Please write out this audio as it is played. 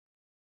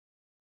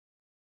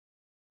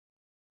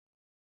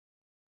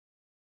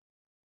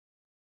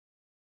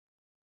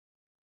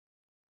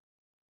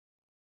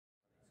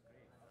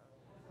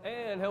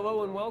And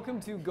hello and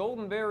welcome to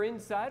Golden Bear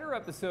Insider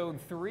Episode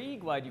 3.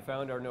 Glad you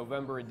found our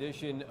November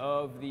edition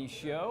of the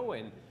show.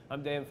 And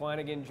I'm Dan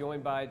Flanagan,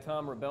 joined by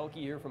Tom Rebelke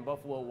here from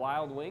Buffalo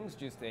Wild Wings,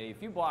 just a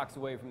few blocks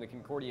away from the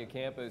Concordia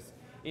campus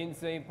in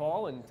St.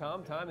 Paul. And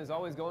Tom, time is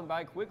always going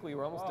by quickly.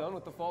 We're almost done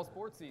with the fall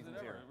sports season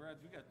here.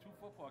 We got 2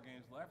 football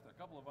games left, a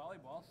couple of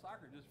volleyball.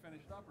 Soccer just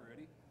finished up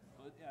already.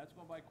 So yeah, it's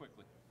going by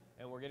quickly.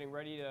 And we're getting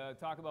ready to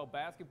talk about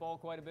basketball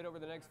quite a bit over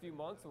the next few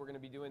months. So we're going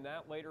to be doing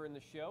that later in the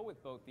show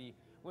with both the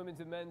women's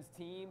and men's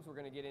teams. We're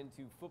going to get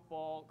into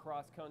football,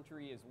 cross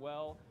country as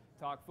well,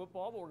 talk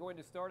football. But we're going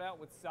to start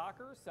out with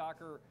soccer.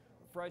 Soccer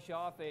fresh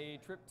off a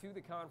trip to the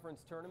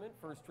conference tournament,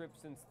 first trip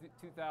since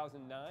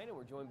 2009. And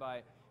we're joined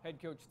by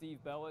head coach Steve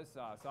Bellis,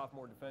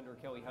 sophomore defender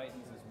Kelli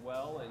Heytens as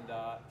well.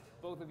 And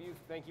both of you,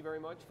 thank you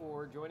very much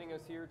for joining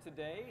us here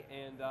today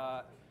and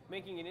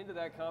making it into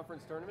that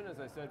conference tournament. As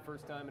I said,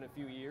 first time in a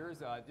few years.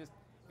 Just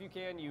if you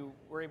can, you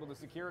were able to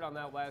secure it on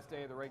that last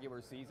day of the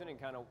regular season, and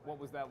kind of what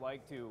was that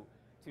like to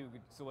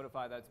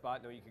solidify that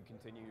spot, know you could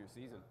continue your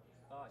season?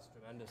 Oh, it's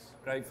tremendous.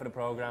 Great for the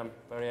program,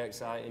 very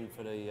exciting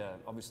for the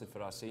obviously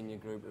for our senior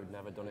group who'd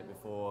never done it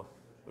before,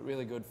 but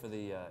really good for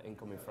the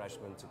incoming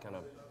freshmen to kind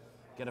of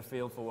get a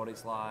feel for what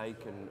it's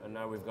like, and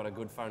now we've got a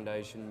good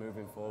foundation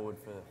moving forward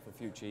for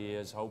future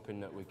years, hoping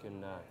that we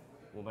can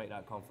we'll make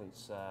that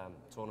conference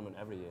tournament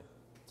every year.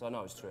 So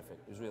no, it's terrific.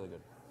 It was really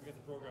good. We got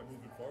the program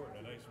moving forward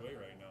in a nice way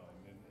right now,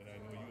 and I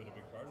know you had a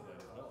big part of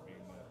that as well, being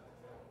a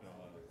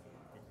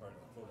big part of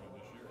the program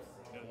this year.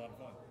 You had a lot of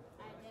fun.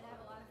 I did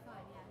have a lot of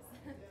fun,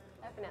 yes,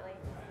 definitely.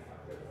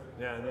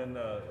 Yeah, and then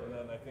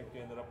I think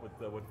you ended up with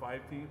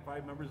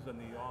 5 members on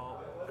the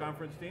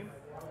all-conference team.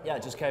 Yeah,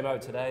 it just came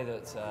out today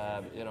that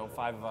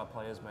 5 of our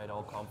players made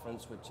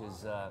all-conference, which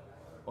is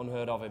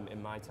unheard of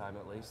in my time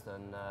at least,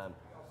 and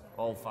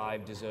all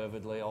 5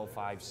 deservedly, all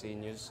 5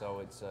 seniors. So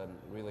it's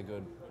really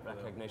good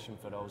recognition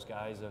for those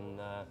guys, and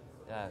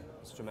yeah,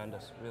 it's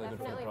tremendous. Really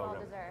Definitely good for the program.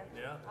 well deserved.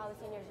 Yeah. All the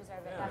seniors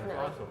deserve it, Yeah, definitely.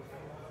 that's awesome.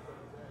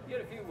 You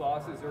had a few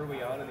losses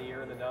early on in the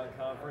year in the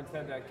non-conference.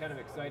 Had that kind of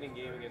exciting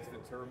game against the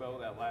Turbo,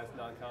 that last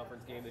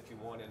non-conference game that you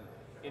won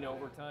in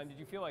overtime. Did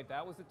you feel like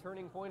that was the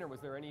turning point, or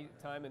was there any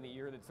time in the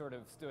year that sort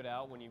of stood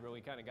out when you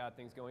really kind of got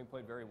things going,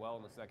 played very well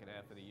in the second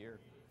half of the year?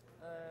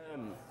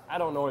 I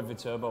don't know if the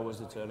Turbo was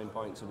the turning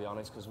point, to be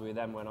honest, because we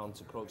then went on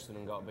to Crookston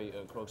and got beat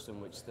at Crookston,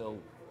 which still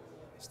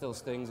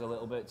stings a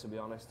little bit, to be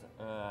honest.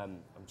 I'm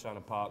trying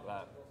to park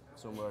that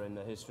somewhere in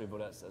the history, but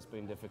that's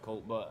been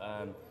difficult. But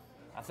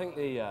I think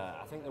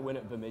the win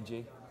at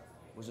Bemidji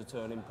was a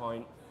turning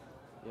point.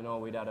 You know,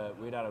 we'd had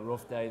a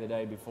rough day the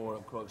day before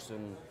at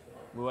Crookston.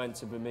 We went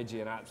to Bemidji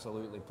and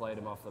absolutely played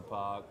them off the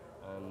park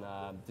and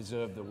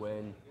deserved the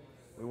win.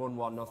 We won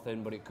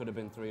 1-0, but it could have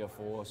been 3 or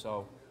 4.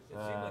 So. It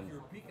seemed like you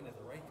were peaking at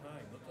the right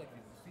time. It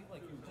seemed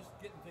like you were just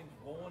getting things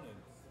going,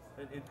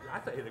 and I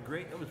thought you had a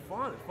great. It was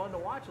fun. It's fun to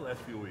watch the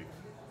last few weeks.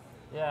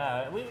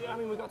 Yeah, we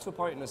got to a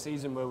point in the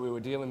season where we were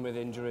dealing with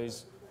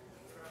injuries.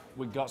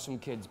 We'd got some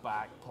kids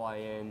back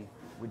playing.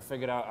 We'd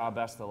figured out our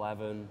best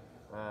 11,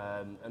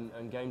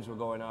 and games were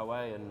going our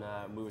way, and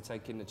we were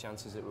taking the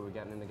chances that we were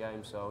getting in the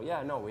game. So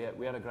yeah, no, we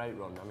had a great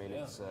run. I mean,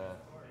 it's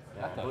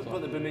but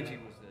the Bemidji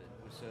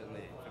was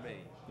certainly for me.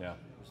 Yeah.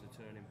 Was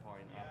the turning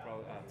point.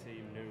 Our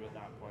team knew at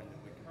that point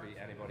that we could beat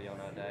anybody on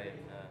our day,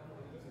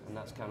 and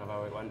that's kind of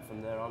how it went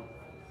from there on.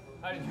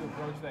 How did you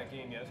approach that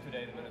game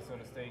yesterday, the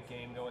Minnesota State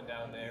game, going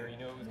down there?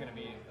 You knew it was going to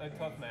be a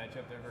tough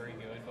matchup. They're very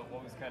good, but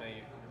what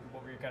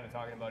were you kind of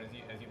talking about as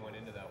you went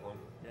into that one?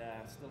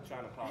 Yeah, still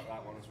trying to park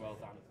that one as well,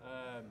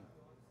 Dan.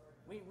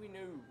 We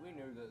knew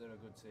that they're a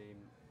good team.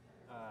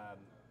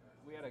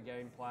 We had a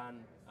game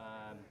plan.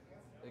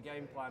 The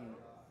game plan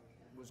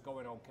was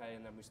going okay,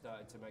 and then we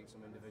started to make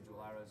some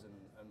individual errors, and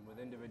with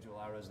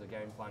individual errors the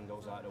game plan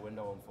goes out the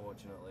window,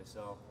 unfortunately.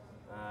 So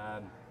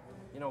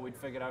we'd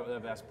figured out their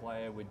best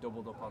player, we'd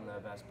doubled up on their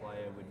best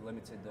player, we'd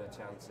limited their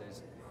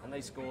chances, and they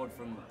scored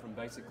from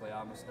basically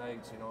our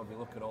mistakes. You know, if you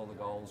look at all the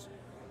goals,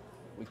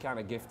 we kind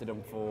of gifted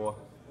them 4.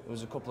 There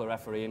was a couple of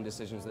refereeing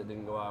decisions that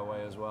didn't go our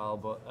way as well,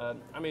 but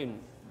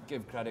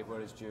give credit where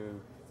it's due.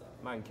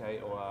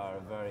 Mankato are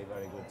a very,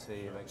 very good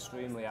team,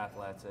 extremely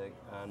athletic,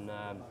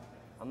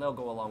 and they'll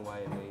go a long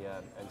way in the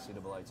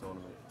NCAA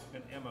tournament.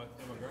 And Emma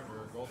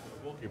Gardner,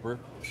 goalkeeper,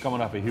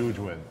 coming off a huge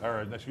win,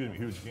 or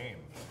huge game,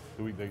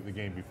 the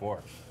game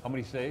before. How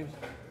many saves?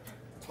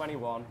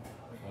 21.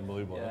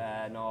 Unbelievable.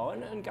 Yeah, no,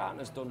 and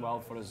Gardner's done well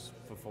for us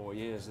for 4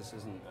 years. This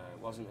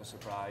wasn't a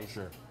surprise.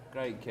 Sure.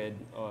 Great kid,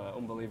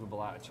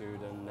 unbelievable attitude,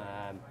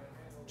 and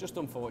just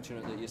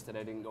unfortunate that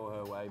yesterday didn't go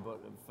her way. But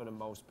for the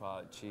most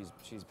part,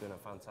 she's been a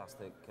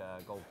fantastic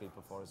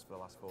goalkeeper for us for the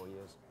last 4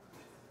 years.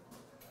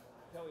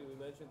 Kelli,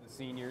 we mentioned the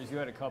seniors. You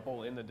had a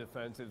couple in the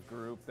defensive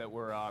group that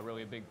were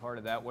really a big part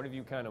of that. What have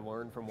you kind of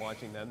learned from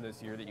watching them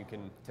this year that you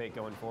can take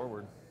going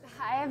forward?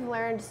 I have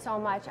learned so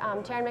much.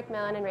 Taryn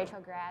McMillan and Rachel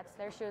Gratz,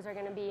 their shoes are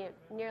going to be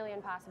nearly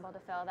impossible to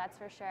fill, that's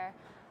for sure.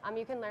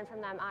 You can learn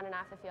from them on and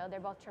off the field. They're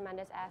both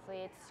tremendous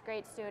athletes,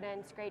 great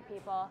students, great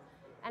people.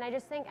 And I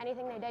just think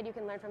anything they did, you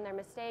can learn from their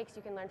mistakes,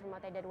 you can learn from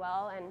what they did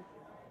well, and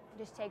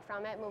just take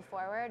from it, move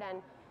forward.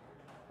 And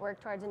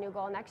work towards a new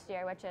goal next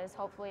year, which is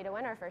hopefully to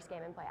win our first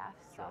game in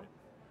playoffs. So.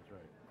 That's right.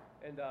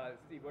 And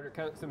Steve, what are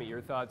kind of some of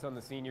your thoughts on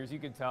the seniors? You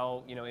could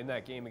tell, in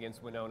that game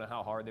against Winona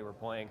how hard they were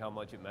playing, how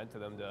much it meant to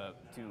them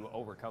to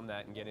overcome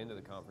that and get into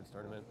the conference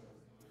tournament.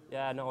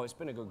 Yeah, no, it's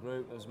been a good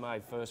group. It was my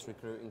first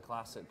recruiting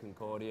class at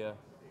Concordia.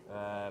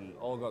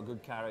 All got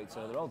good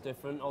character. They're all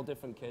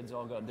different kids,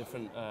 all got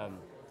different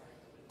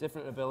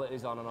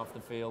abilities on and off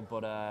the field.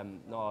 But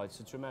no, it's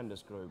a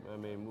tremendous group. I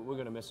mean, we're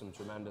going to miss them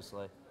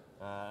tremendously.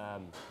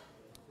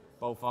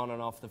 Both on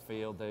and off the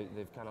field,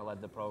 they've kind of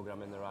led the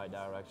program in the right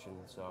direction.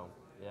 So.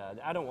 Yeah,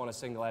 I don't want to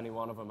single any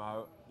one of them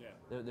out.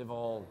 Yeah. They've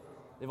all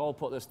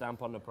put their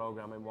stamp on the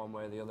program in one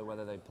way or the other,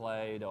 whether they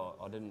played or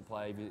didn't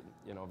play. If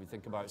you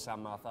think about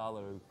Sam Marthala,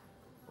 who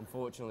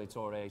unfortunately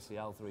tore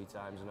ACL 3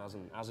 times and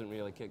hasn't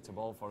really kicked a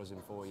ball for us in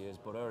 4 years,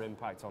 but her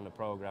impact on the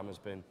program has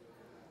been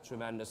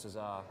tremendous as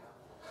our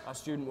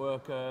student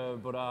worker,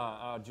 but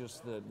our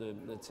just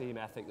the team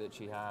ethic that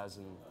she has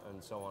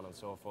and so on and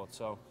so forth.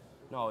 So,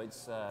 no,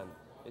 it's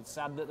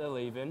sad that they're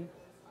leaving.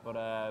 But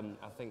I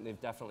think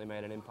they've definitely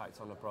made an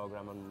impact on the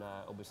program and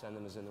will be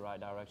sending us in the right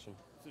direction.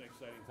 It's an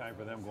exciting time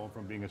for them, going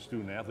from being a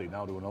student athlete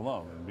now to an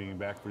alum and being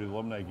back for the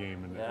alumni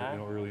game and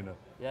early in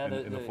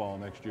the fall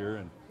next year.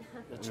 And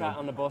the chat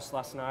on the bus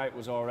last night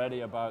was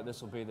already about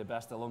this will be the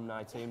best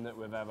alumni team that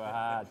we've ever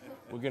had.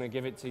 We're going to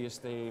give it to you,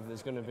 Steve.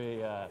 There's going to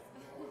be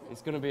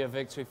it's going to be a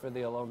victory for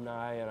the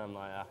alumni, and I'm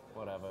like,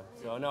 whatever.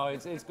 So no,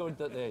 it's good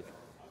that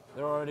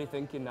they're already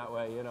thinking that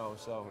way,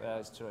 So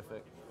it's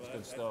terrific. It's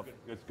good stuff.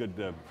 It's good.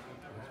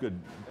 It's good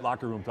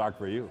locker room talk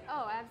for you.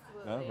 Oh,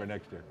 absolutely. For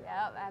next year.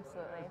 Yep,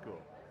 absolutely. That's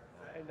cool.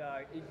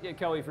 And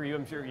Kelly, for you,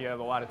 I'm sure you have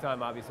a lot of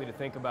time, obviously, to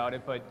think about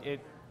it. But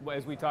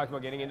as we talked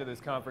about getting into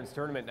this conference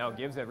tournament, now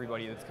gives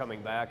everybody that's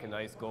coming back a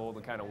nice goal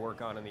to kind of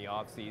work on in the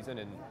off season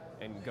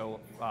and go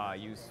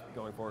use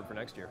going forward for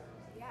next year.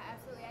 Yeah,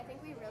 absolutely. I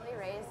think we really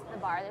raised the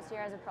bar this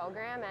year as a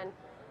program, and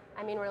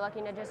I mean, we're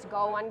looking to just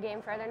go one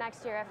game further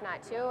next year, if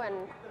not 2,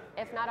 and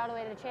if not all the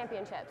way to the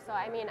championship. So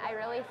I mean, I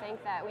really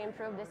think that we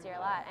improved this year a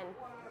lot, and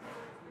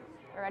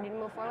we're ready to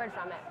move forward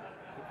from it.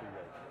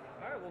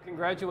 All right, well,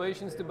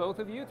 congratulations to both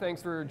of you.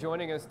 Thanks for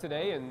joining us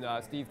today, and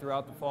Steve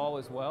throughout the fall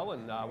as well,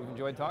 and we've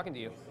enjoyed talking to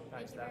you.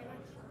 Thanks, Dan.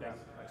 Yeah.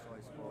 Thanks for all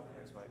your support.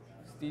 Thanks, Mike.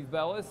 Steve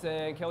Bellis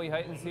and Kelli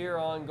Heytens here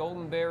on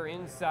Golden Bear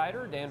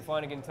Insider. Dan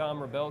Flanagan,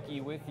 Tom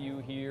Rebelke with you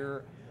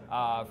here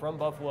from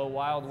Buffalo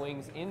Wild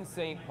Wings in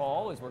St.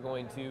 Paul, as we're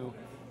going to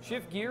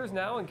shift gears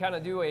now and kind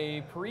of do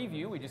a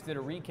preview. We just did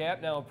a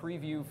recap, now a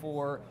preview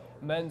for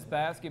men's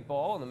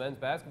basketball and the men's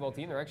basketball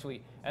team. They're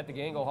actually at the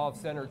Gangelhoff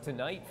Center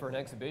tonight for an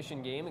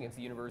exhibition game against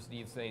the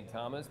University of St.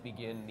 Thomas.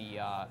 Begin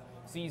the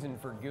season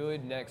for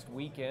good next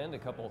weekend. A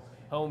couple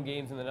home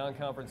games in the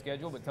non-conference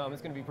schedule, but Tom,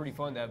 it's going to be pretty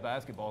fun to have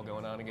basketball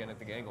going on again at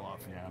the Gangelhoff.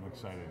 Yeah, I'm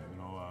excited.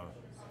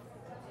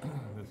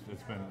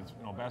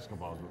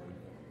 Basketball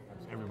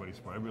is everybody's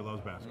sport. Everybody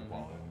loves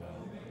basketball,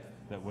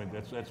 and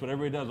that's what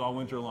everybody does all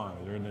winter long.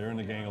 They're in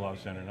the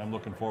Gangelhoff Center, and I'm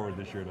looking forward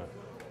this year to.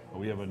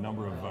 We have a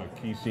number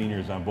of key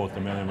seniors on both the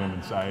men and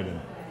women's side,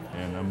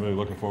 and I'm really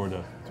looking forward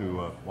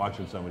to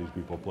watching some of these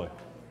people play. It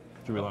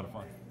should be a lot of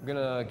fun. We're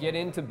going to get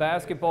into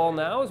basketball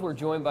now as we're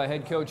joined by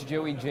head coach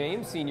Joey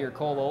James, senior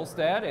Cole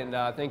Olstad, and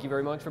thank you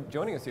very much for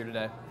joining us here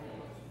today.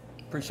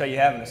 Appreciate you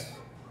having us.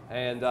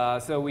 And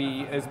so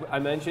as I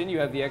mentioned, you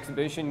have the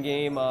exhibition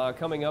game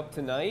coming up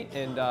tonight,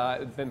 and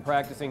been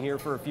practicing here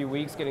for a few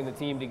weeks, getting the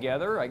team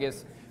together. I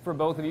guess for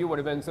both of you, what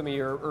have been some of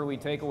your early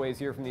takeaways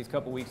here from these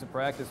couple weeks of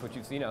practice, what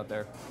you've seen out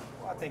there?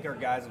 Well, I think our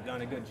guys have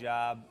done a good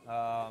job.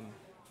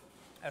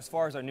 As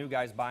far as our new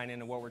guys buying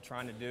into what we're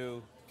trying to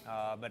do,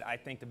 but I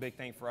think the big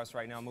thing for us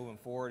right now moving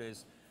forward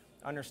is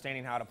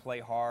understanding how to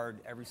play hard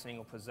every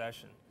single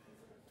possession.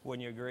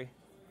 Wouldn't you agree?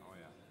 Oh,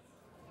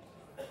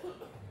 yeah.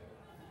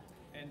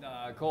 And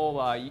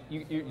Cole,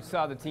 you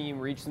saw the team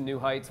reach some new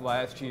heights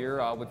last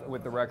year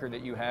with the record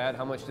that you had.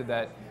 How much did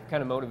that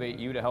kind of motivate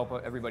you to help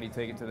everybody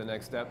take it to the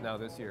next step now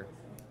this year?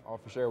 Oh,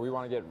 for sure. We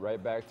want to get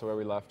right back to where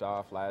we left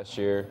off last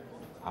year,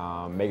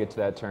 make it to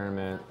that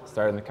tournament,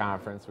 start in the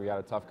conference. We got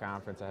a tough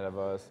conference ahead of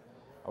us.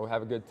 We'll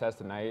have a good test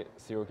tonight,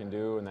 see what we can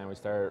do, and then we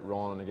start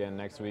rolling again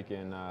next week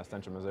in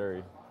Central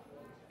Missouri.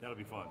 That'll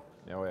be fun.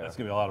 Oh, yeah. That's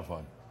going to be a lot of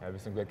fun. There'll be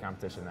some good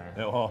competition there.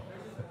 Oh,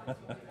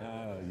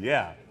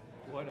 yeah.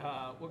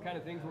 What kind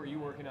of things were you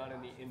working on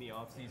in the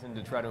off season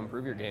to try to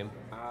improve your game?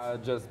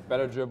 Just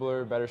better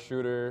dribbler, better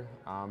shooter,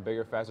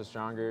 bigger, faster,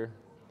 stronger.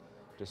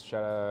 Just try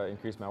to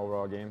increase my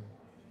overall game.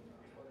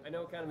 I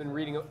know kind of been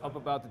reading up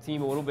about the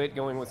team a little bit,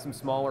 going with some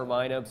smaller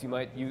lineups.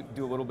 You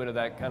do a little bit of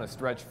that kind of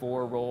stretch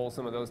 4 role,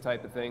 some of those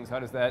type of things. How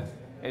does that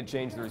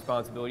change the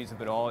responsibilities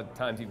of it all? At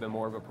times you've been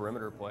more of a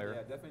perimeter player.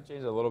 Yeah, definitely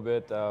changed a little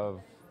bit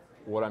of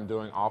what I'm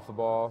doing off the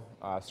ball,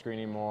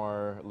 screening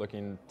more,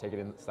 take it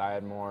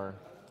inside more.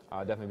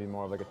 Definitely be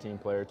more of like a team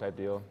player type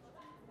deal.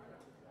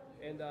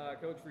 And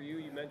Coach, for you,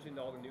 you mentioned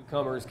all the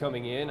newcomers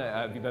coming in.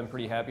 Have you been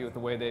pretty happy with the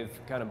way they've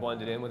kind of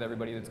blended in with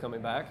everybody that's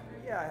coming back?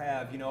 Yeah, I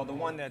have. The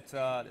one that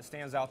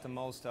stands out the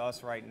most to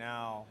us right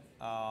now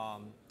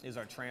is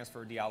our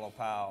transfer, Diallo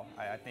Powell.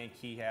 I think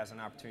he has an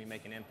opportunity to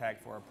make an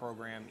impact for our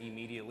program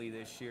immediately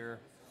this year.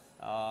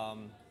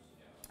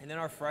 And then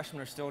our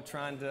freshmen are still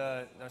trying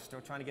to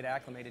get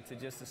acclimated to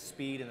just the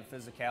speed and the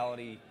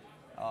physicality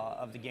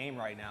of the game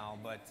right now.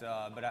 But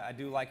I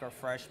do like our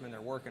freshmen.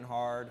 They're working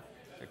hard.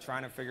 They're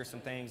trying to figure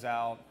some things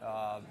out.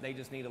 They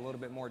just need a little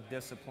bit more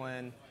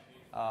discipline,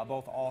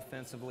 both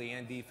offensively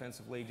and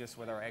defensively, just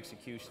with our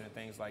execution and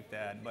things like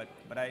that. But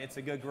it's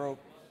a good group.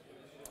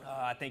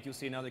 I think you'll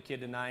see another kid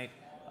tonight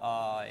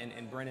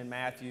in Brendan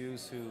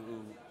Matthews, who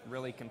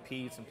really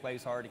competes and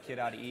plays hard, a kid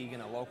out of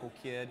Egan, a local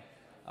kid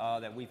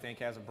that we think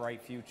has a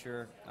bright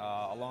future,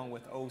 along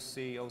with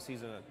OC.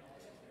 OC's a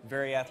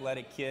very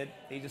athletic kid.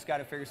 He just got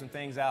to figure some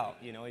things out.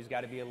 You know, he's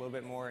got to be a little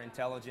bit more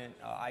intelligent,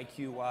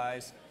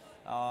 IQ-wise.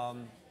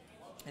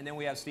 And then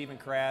we have Stephen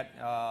Kratt,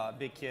 a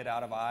big kid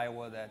out of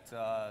Iowa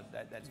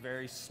that's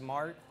very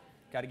smart.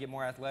 Got to get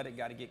more athletic,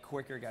 got to get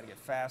quicker, got to get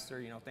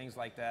faster, you know, things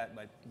like that.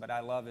 But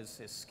I love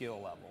his skill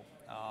level.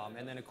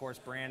 And then, of course,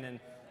 Brandon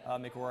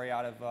McRory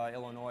out of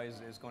Illinois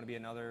is going to be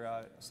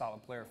another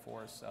solid player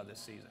for us this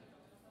season.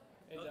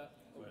 And,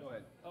 go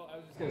ahead. Oh, I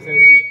was just going to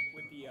say,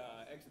 with the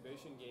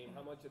exhibition game,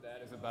 how much of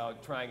that is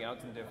about trying out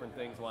some different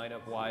things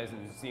lineup-wise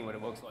and seeing what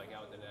it looks like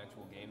out in an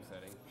actual game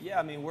setting? Yeah,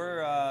 I mean,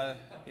 we're,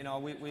 you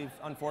know,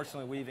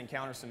 unfortunately, we've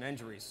encountered some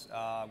injuries.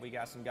 We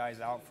got some guys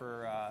out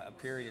for a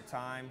period of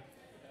time.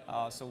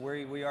 So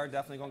we are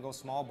definitely going to go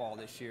small ball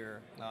this year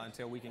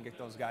until we can get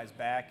those guys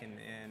back.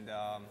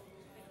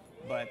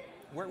 But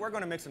we're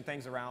going to mix some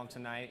things around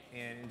tonight,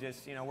 and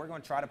just, you know, we're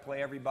going to try to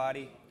play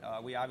everybody.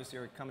 We obviously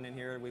are coming in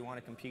here. We want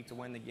to compete to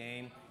win the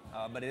game,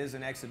 but it is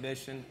an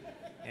exhibition,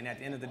 and at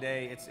the end of the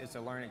day, it's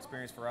a learning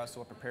experience for us,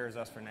 so it prepares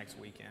us for next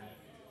weekend.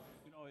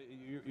 You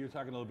know, you're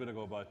talking a little bit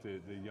ago about the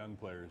young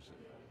players.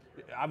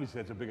 Obviously,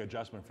 that's a big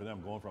adjustment for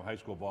them, going from high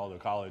school ball to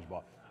college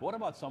ball. What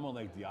about someone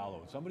like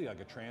Diallo, somebody like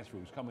a transfer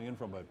who's coming in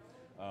from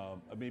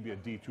maybe a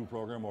D2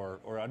 program or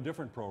a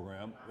different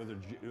program, whether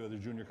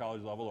junior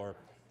college level, or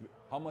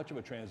how much of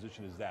a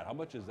transition is that? How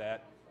much does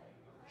that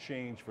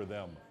change for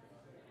them?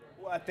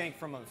 Well, I think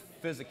from a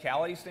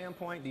physicality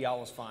standpoint,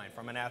 Diallo's fine.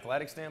 From an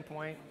athletic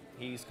standpoint,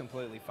 he's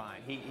completely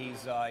fine.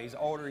 He's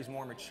older, he's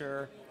more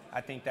mature.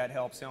 I think that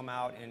helps him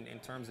out in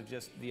terms of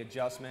just the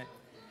adjustment.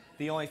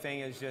 The only thing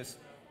is just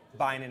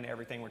buying into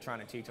everything we're trying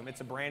to teach him.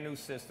 It's a brand new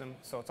system,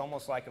 so it's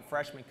almost like a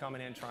freshman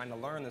coming in trying to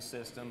learn the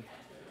system.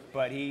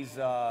 But he's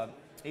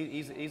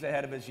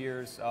ahead of his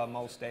years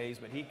most days.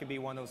 But he could be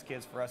one of those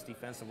kids for us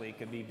defensively. He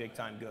could be big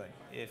time good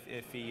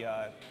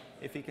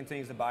if he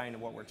continues to buy into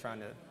what we're trying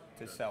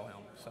to sell him.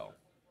 So.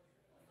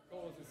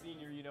 Cole, as a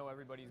senior, you know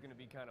everybody's going to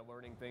be kind of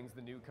learning things,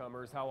 the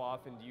newcomers. How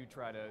often do you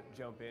try to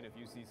jump in if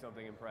you see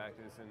something in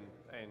practice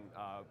and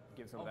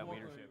give some of that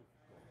leadership?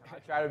 I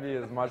try to be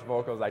as much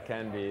vocal as I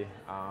can be.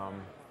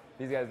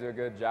 These guys do a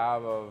good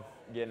job of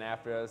getting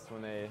after us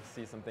when they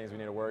see some things we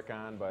need to work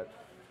on, but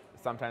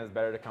sometimes it's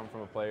better to come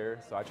from a player,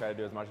 so I try to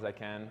do as much as I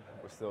can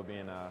with still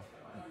being a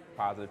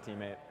positive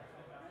teammate.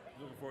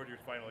 Looking forward to your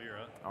final year,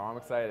 huh? Oh, I'm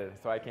excited,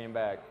 so I came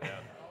back. Yeah,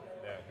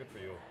 good for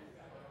you.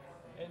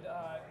 And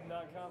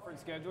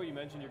non-conference schedule, you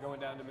mentioned you're going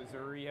down to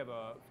Missouri. You have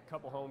a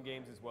couple home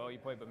games as well. You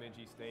play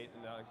Bemidji State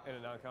in a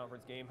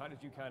non-conference game. How did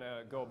you kind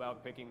of go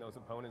about picking those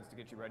opponents to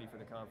get you ready for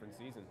the conference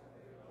season?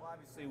 Well,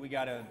 obviously, we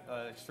got an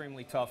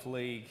extremely tough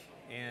league,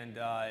 and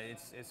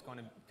it's going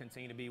to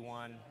continue to be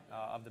one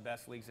of the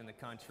best leagues in the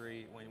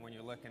country. When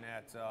you're looking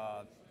at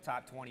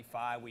top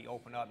 25, we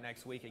open up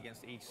next week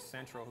against East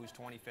Central, who's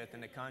 25th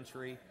in the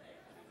country.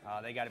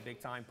 They got a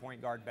big-time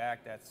point guard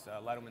back that's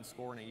led them in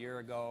scoring a year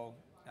ago.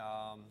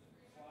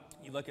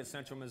 You look at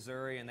Central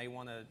Missouri, and they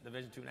won the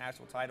Division II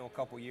national title a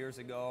couple years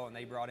ago, and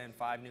they brought in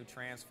 5 new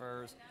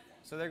transfers.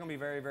 So they're going to be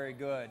very, very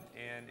good.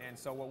 And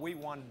so what we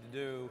wanted to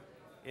do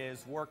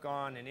is work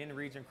on an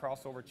in-region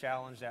crossover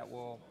challenge that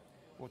will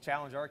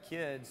challenge our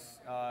kids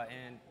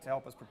and to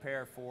help us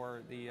prepare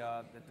for the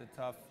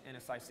tough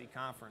NSIC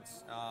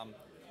conference.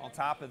 On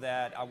top of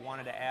that, I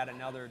wanted to add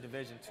another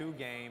Division II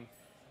game,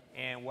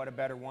 and what a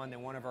better one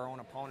than one of our own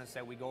opponents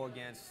that we go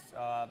against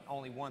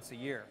only once a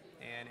year.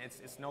 And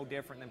it's no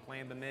different than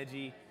playing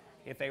Bemidji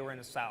if they were in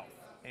the South.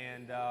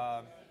 And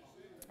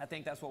I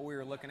think that's what we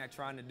were looking at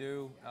trying to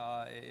do,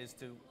 is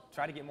to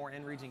try to get more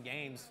in-region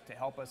games to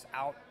help us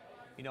out,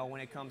 you know,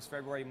 when it comes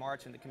February,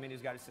 March, and the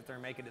committee's got to sit there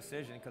and make a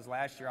decision. Because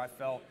last year I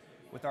felt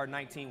with our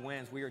 19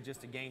 wins, we were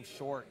just a game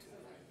short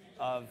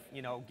of,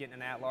 you know, getting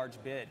an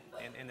at-large bid.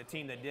 And the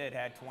team that did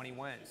had 20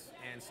 wins.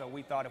 And so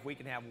we thought if we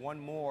can have one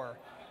more,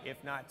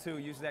 if not 2,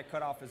 usually that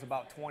cutoff is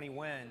about 20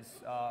 wins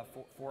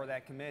for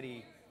that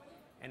committee.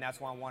 And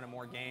that's why I wanted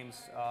more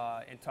games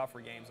and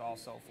tougher games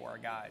also for our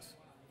guys.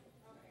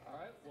 All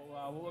right.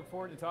 Well, we'll look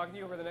forward to talking to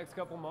you over the next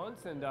couple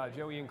months. And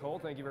Joey and Cole,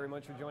 thank you very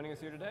much for joining us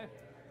here today.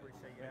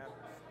 Appreciate you having us.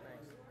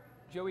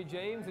 Thanks. Joey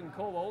James and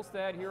Cole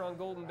Olstad here on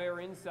Golden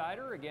Bear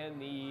Insider. Again,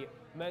 the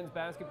men's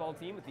basketball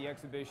team at the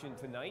exhibition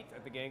tonight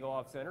at the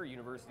Gangaloff Center,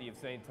 University of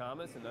St.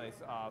 Thomas. A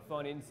nice,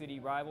 fun in-city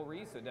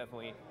rivalry. So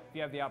definitely, if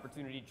you have the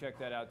opportunity, check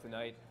that out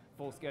tonight.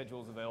 Full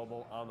schedule is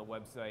available on the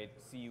website,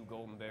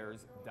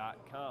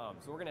 cugoldenbears.com.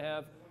 So we're going to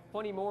have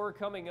plenty more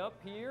coming up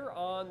here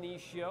on the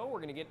show.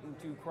 We're going to get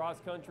into cross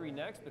country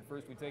next, but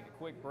first we take a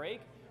quick break.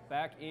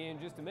 Back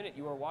in just a minute.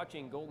 You are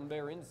watching Golden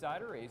Bear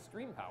Insider, a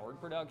stream-powered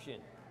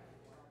production.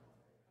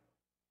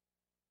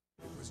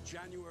 It was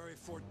January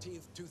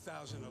 14th,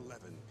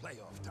 2011,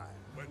 playoff time,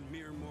 when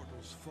mere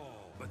mortals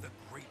fall, but the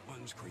great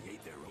ones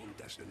create their own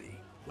destiny.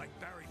 Like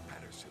Barry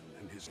Patterson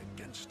and his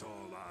against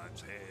all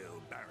odds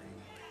Hail Barry.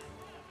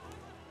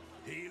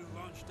 He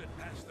launched it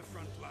past the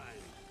front line,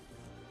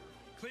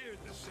 cleared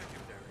the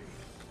secondary,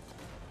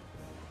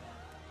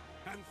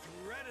 and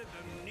threaded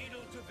the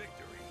needle to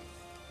victory.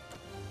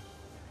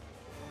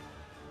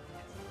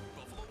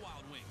 Buffalo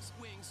Wild Wings,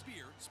 Wing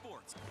Spear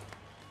Sports.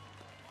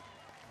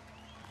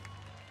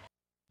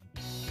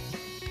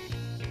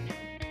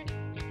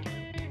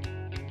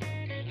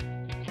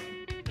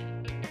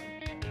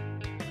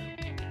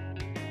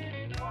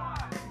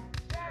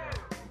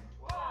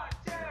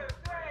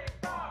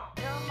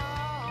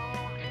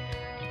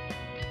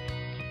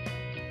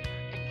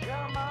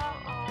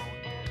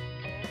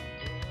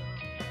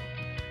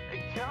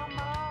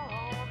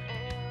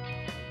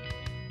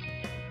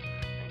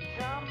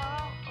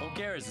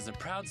 O'Gara's is a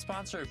proud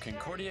sponsor of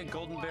Concordia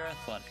Golden Bear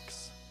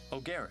Athletics.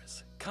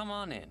 O'Gara's, come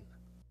on in.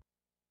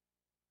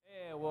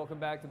 And welcome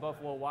back to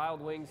Buffalo Wild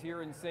Wings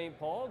here in St.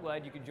 Paul.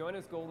 Glad you could join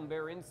us, Golden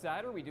Bear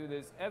Insider. We do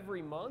this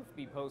every month,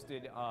 be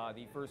posted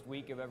the first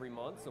week of every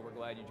month, so we're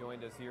glad you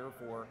joined us here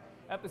for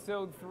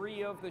episode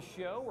 3 of the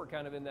show. We're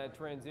kind of in that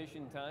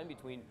transition time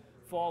between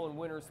fall and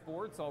winter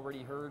sports.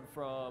 Already heard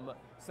from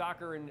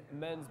soccer and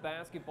men's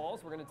basketball,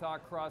 so we're going to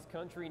talk cross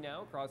country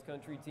now. Cross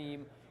country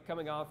team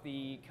coming off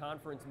the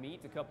conference meet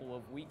a couple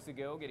of weeks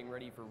ago, getting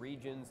ready for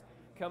regions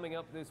coming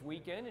up this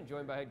weekend, and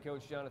joined by head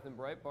coach Jonathan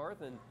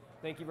Breitbarth. And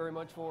thank you very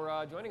much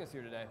for joining us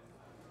here today.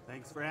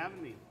 Thanks for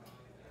having me.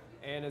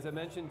 And as I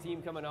mentioned,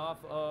 team coming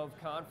off of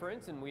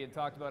conference, and we had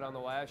talked about on the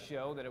last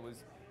show that it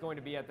was going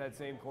to be at that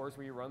same course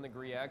where you run the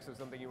GRIAC, so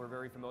something you were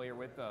very familiar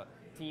with, the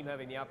team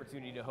having the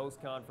opportunity to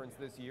host conference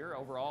this year.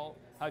 Overall,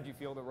 how did you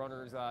feel the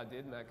runners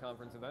did in that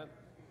conference event?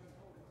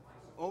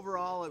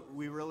 Overall,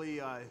 we really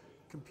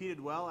competed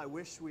well. I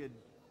wish we had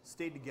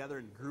stayed together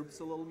in groups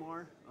a little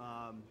more.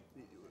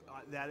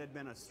 That had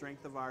been a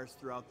strength of ours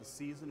throughout the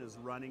season, is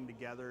running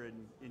together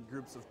in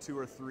groups of 2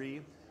 or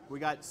 3. We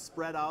got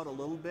spread out a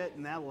little bit,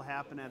 and that will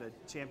happen at a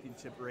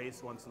championship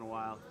race once in a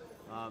while.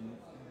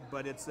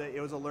 But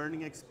it was a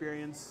learning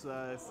experience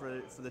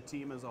for the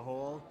team as a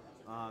whole.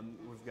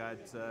 We've got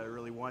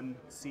really 1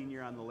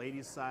 senior on the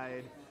ladies'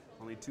 side,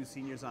 only 2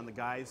 seniors on the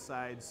guys'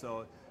 side.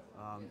 So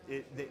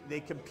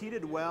they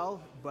competed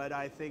well, but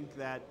I think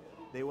that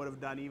they would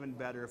have done even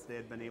better if they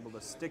had been able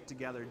to stick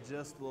together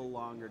just a little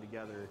longer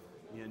together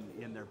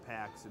in their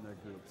packs, in their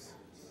groups.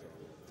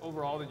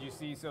 Overall, did you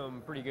see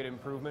some pretty good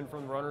improvement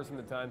from the runners from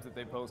the times that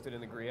they posted in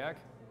the GRIAC?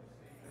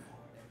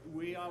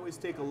 We always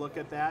take a look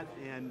at that,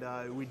 and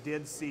we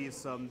did see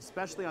some,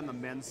 especially on the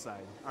men's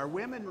side. Our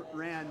women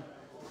ran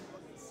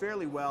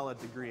fairly well at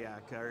the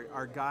GRIAC.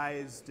 Our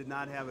guys did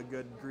not have a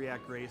good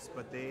GRIAC race,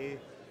 but they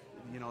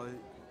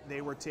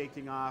were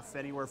taking off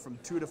anywhere from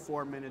 2 to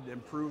 4 minute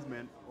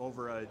improvement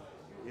over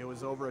it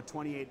was over a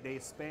 28-day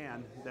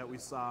span that we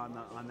saw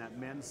on that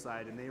men's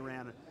side, and they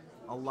ran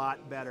a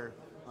lot better.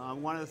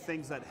 One of the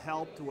things that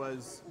helped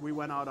was we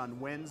went out on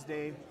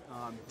Wednesday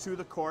to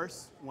the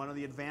course. One of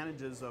the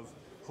advantages of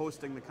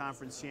hosting the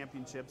conference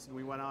championships, and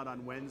we went out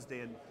on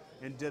Wednesday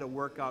and did a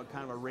workout,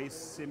 kind of a race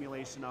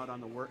simulation out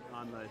on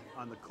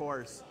the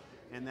course,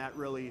 and that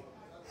really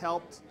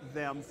helped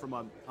them from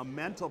a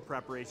mental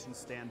preparation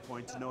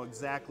standpoint to know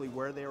exactly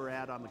where they were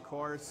at on the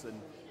course,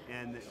 and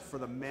for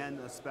the men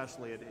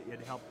especially, it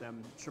helped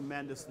them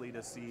tremendously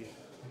to see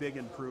big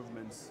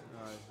improvements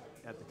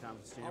at the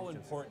conference championships. How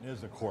important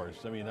is the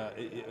course? I mean,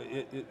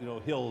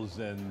 hills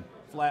and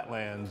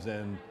flatlands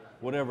and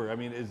whatever. I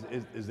mean,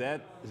 is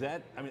that?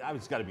 I mean,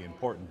 it's got to be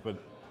important, but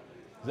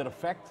does that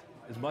affect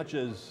as much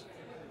as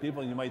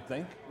people you might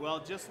think? Well,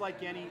 just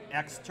like any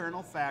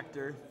external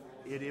factor,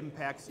 it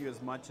impacts you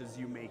as much as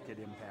you make it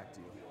impact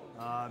you.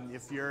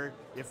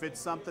 If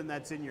it's something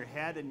that's in your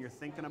head and you're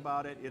thinking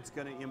about it, it's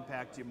going to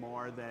impact you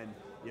more than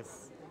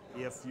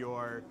if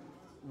you're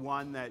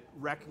one that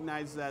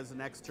recognizes it as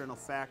an external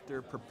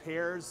factor,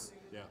 prepares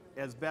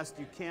as best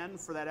you can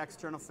for that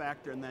external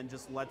factor, and then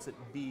just lets it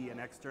be an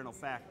external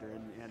factor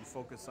and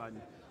focus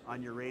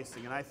on your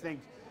racing. And I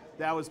think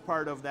that was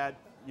part of that,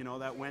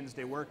 that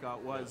Wednesday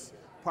workout was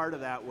part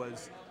of that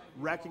was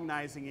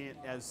recognizing it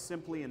as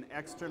simply an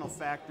external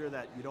factor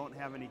that you don't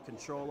have any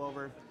control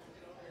over,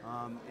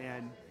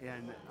 and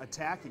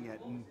attacking it.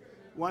 And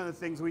one of the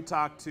things we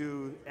talk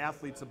to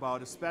athletes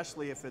about,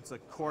 especially if it's a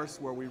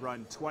course where we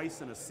run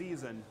twice in a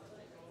season,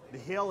 the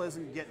hill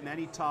isn't getting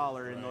any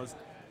taller in those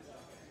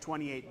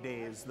 28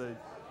 days.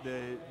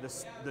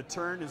 The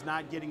turn is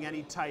not getting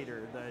any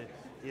tighter.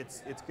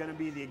 It's going to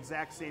be the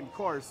exact same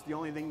course. The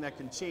only thing that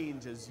can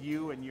change is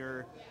you and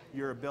your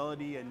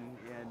ability and.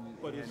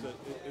 But is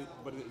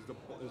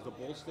the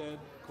Olstad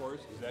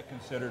course, is that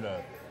considered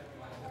a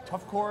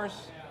tough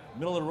course?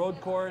 Middle of the road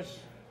course?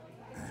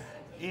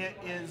 It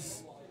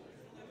is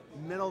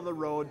middle of the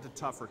road to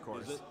tougher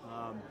course. Is it?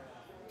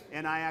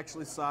 And I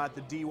actually saw at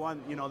the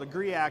D1, you know, the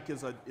GRIAC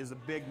is a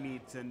big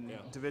meet in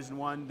Division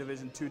I,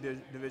 Division II,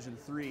 Division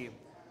III.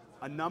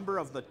 A number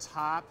of the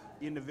top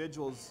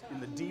individuals in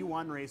the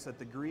D1 race at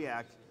the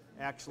GRIAC,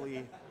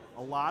 actually,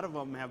 a lot of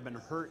them have been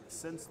hurt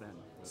since then.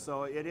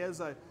 So it is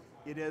a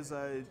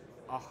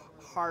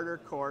harder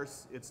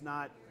course. It's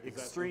not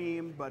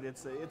extreme, but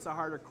it's a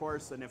harder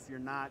course, and if you're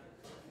not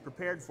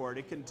prepared for it,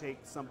 it can take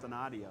something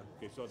out of you.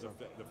 Okay, so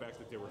the fact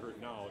that they were hurt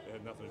now, it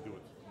had nothing to do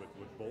with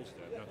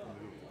Olstad, nothing to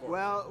do with the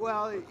course.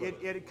 Well,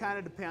 it kind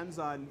of depends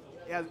on,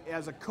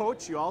 as a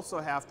coach, you also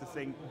have to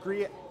think,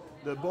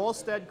 the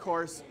Olstad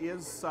course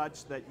is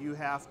such that you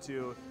have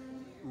to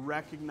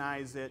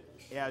recognize it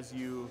as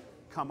you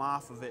come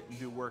off of it and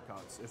do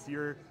workouts. If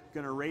you're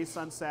going to race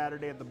on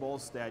Saturday at the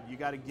Olstad, you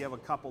got to give a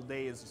couple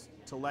days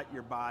to let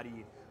your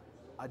body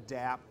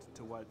adapt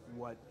to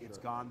what it's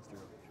gone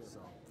through. So.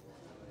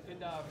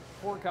 And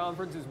for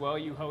conference as well,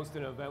 you host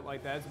an event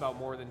like that. It's about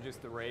more than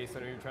just the race.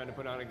 I know you're trying to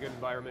put on a good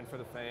environment for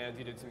the fans.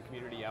 You did some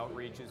community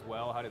outreach as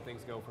well. How did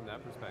things go from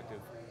that perspective?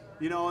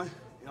 You know,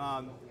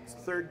 it's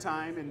the third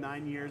time in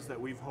 9 years that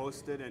we've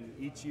hosted, and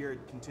each year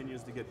it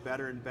continues to get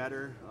better and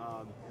better.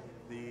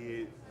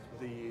 The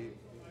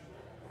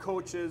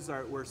coaches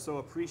were so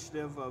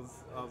appreciative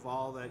of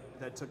all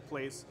that took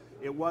place.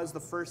 It was the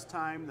first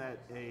time that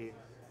a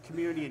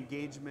community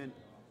engagement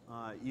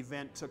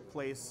event took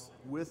place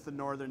with the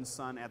Northern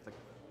Sun at the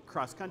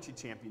cross country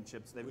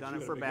championships. They've done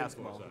it for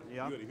basketball.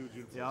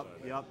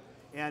 Yep.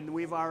 And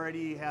we've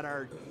already had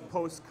our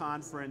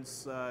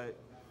post-conference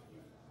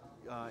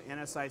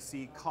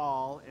NSIC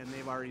call, and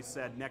they've already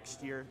said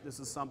next year this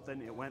is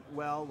something. It went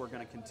well. We're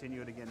going to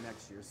continue it again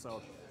next year.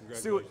 So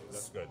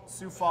That's good.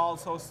 Sioux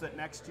Falls hosts it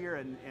next year,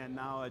 and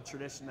now a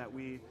tradition that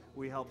we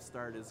helped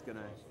start is going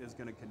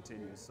to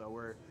continue. So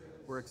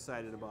we're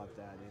excited about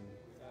that. And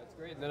that's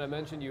great. And then I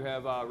mentioned you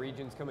have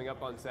regions coming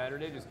up on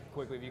Saturday. Just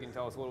quickly, if you can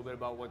tell us a little bit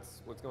about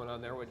what's going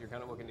on there, what you're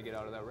kind of looking to get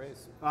out of that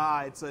race.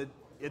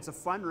 It's a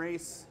fun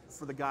race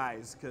for the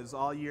guys because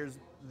all years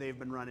they've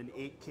been running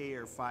 8K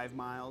or 5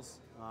 miles.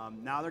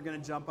 Now they're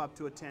going to jump up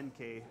to a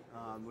 10K,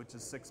 which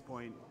is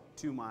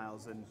 6.2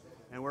 miles, and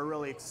we're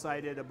really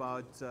excited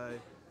about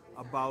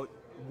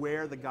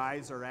where the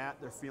guys are at.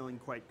 They're feeling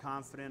quite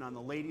confident. On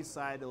the ladies'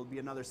 side, it'll be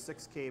another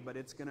 6K, but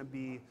it's going to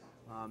be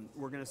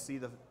we're going to see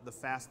the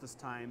fastest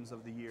times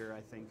of the year,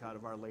 I think, out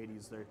of our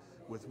ladies.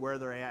 With where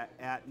they're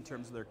at in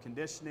terms of their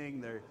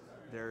conditioning,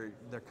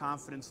 their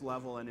confidence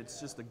level, and it's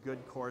just a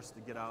good course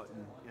to get out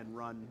and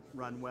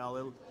run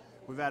well.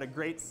 We've had a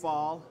great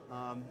fall.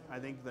 I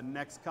think the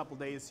next couple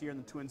days here in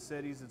the Twin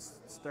Cities,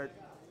 it's going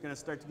to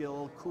start to get a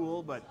little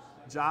cool, but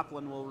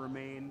Joplin will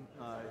remain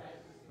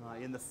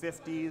in the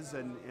 50s,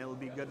 and it'll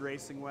be good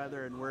racing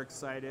weather, and we're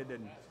excited.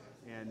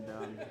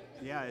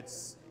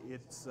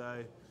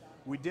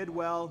 We did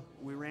well.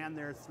 We ran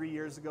there 3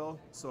 years ago,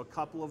 so a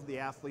couple of the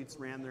athletes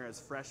ran there as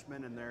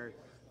freshmen, and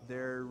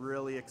they're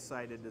really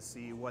excited to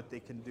see what they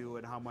can do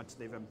and how much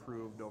they've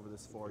improved over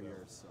this 4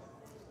 years. So.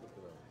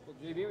 Well,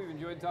 JB, we've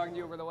enjoyed talking to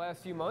you over the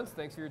last few months.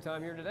 Thanks for your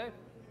time here today.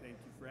 Thank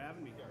you for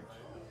having me, guys.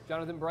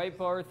 Jonathan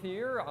Breitbarth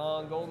here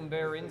on Golden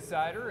Bear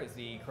Insider as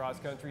the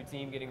cross-country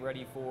team getting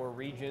ready for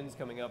regions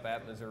coming up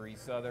at Missouri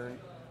Southern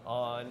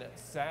on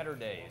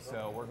Saturday.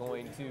 So we're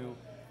going to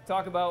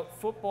talk about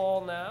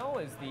football now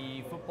as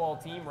the football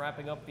team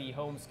wrapping up the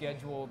home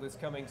schedule this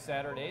coming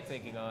Saturday,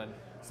 taking on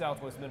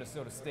Southwest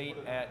Minnesota State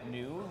at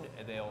noon.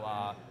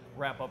 They'll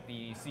wrap up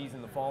the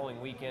season the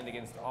following weekend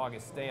against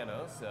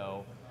Augustana.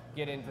 So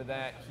get into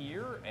that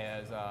here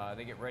as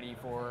they get ready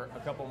for a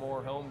couple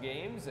more home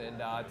games. And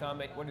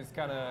Tom, what is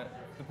kind of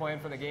the plan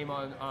for the game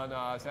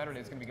on Saturday?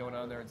 It's going to be going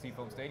on there at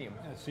Seafoam Stadium.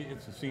 Yeah,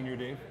 it's a senior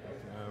day.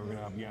 We're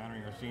going to be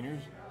honoring our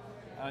seniors.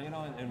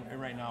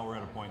 And right now we're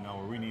at a point now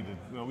where we need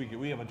to,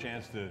 we have a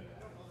chance to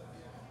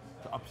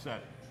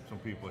upset some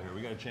people here.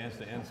 We got a chance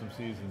to end some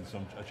seasons,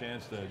 a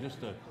chance to just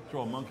to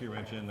throw a monkey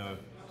wrench in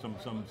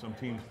some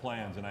teams'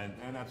 plans, and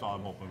that's all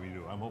I'm hoping we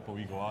do. I'm hoping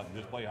we go out and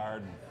just play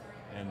hard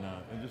and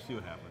just see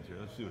what happens here.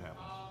 Let's see what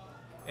happens.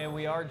 And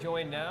we are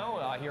joined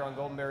now here on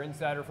Golden Bear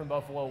Insider from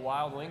Buffalo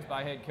Wild Wings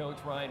by head coach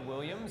Ryan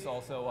Williams,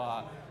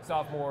 also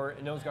sophomore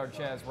nose guard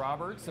Chazz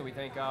Roberts. So we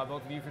thank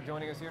both of you for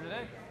joining us here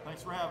today.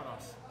 Thanks for having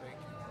us. Thank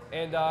you.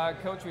 And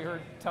Coach, we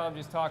heard Tom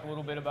just talk a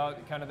little bit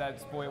about kind of that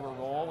spoiler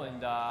role,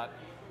 and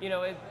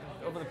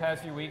over the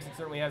past few weeks, it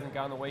certainly hasn't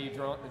gone the way you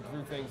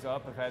drew things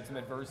up. Have had some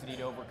adversity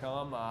to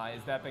overcome.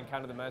 Has that been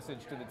kind of the message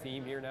to the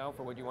team here now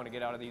for what you want to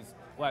get out of these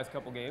last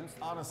couple games?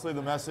 Honestly,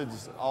 the message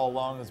all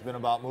along has been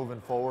about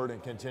moving forward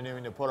and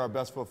continuing to put our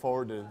best foot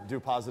forward to do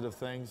positive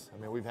things. I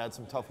mean, we've had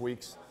some tough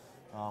weeks.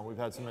 We've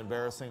had some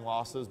embarrassing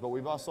losses, but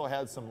we've also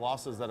had some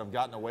losses that have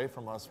gotten away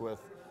from us with,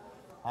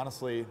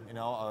 honestly,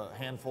 a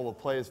handful of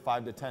plays,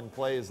 5 to 10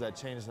 plays that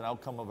changed the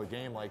outcome of a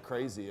game like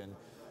crazy. And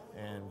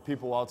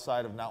people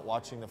outside of not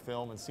watching the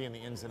film and seeing the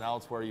ins and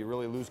outs where you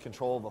really lose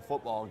control of a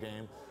football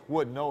game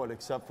wouldn't know it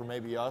except for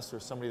maybe us or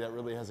somebody that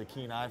really has a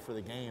keen eye for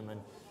the game.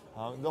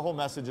 the whole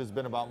message has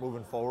been about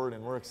moving forward,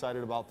 and we're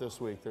excited about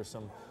this week. There's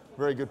some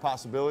very good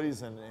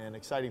possibilities and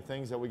exciting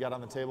things that we got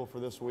on the table for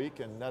this week,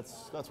 and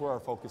that's where our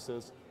focus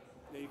is.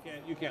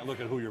 You can't look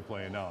at who you're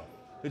playing now.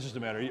 It's just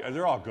a matter.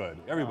 They're all good.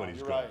 Everybody's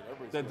you're good. right.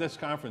 Everybody's good. This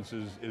conference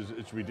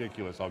it's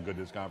ridiculous how good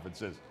this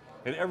conference is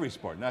in every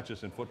sport, not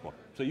just in football.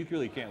 So you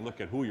really can't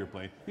look at who you're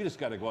playing. You just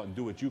got to go out and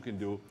do what you can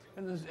do,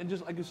 and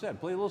just like you said,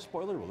 play a little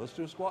spoiler role. Let's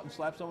just go out and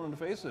slap someone in the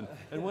face and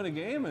win a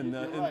game. And,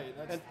 right.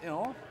 and you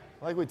know,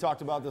 like we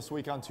talked about this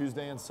week on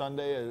Tuesday and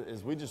Sunday,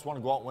 is we just want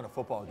to go out and win a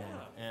football game.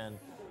 And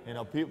you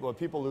know, what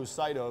people lose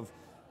sight of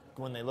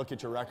when they look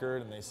at your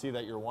record and they see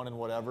that you're 1 and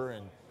whatever,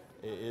 and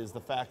is the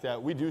fact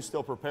that we do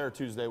still prepare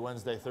Tuesday,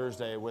 Wednesday,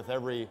 Thursday with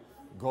every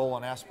goal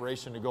and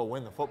aspiration to go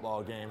win the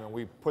football game, and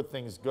we put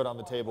things good on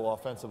the table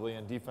offensively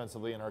and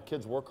defensively, and our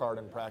kids work hard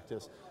in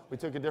practice. We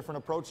took a different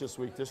approach this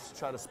week just to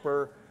try to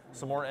spur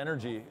some more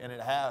energy, and it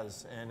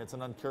has, and it's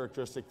an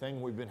uncharacteristic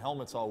thing. We've been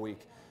helmets all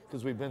week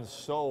because we've been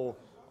so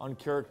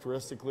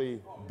uncharacteristically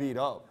beat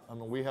up. I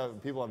mean,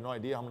 people have no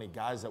idea how many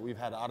guys that we've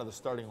had out of the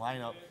starting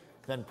lineup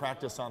then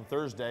practice on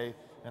Thursday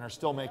and are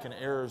still making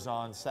errors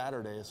on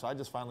Saturday. So I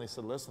just finally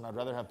said, listen, I'd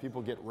rather have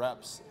people get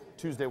reps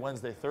Tuesday,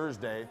 Wednesday,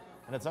 Thursday,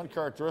 and it's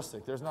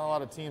uncharacteristic. There's not a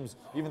lot of teams,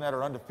 even that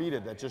are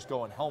undefeated, that just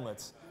go in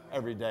helmets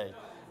every day.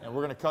 And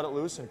we're going to cut it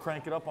loose and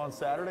crank it up on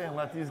Saturday and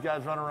let these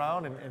guys run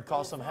around and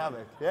cause some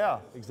havoc. Yeah,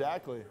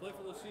 exactly. Play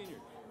for the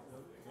seniors.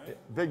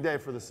 Big day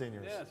for the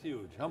seniors. Yeah, it's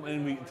huge.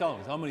 Tell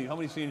us, how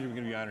many seniors are we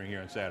going to be honoring here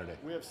on Saturday?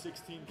 We have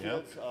 16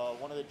 kids. Yep.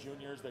 One of the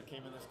juniors that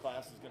came in this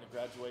class is going to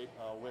graduate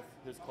with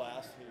his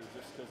class.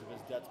 Just because of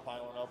his debts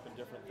piling up and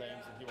different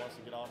things, and he wants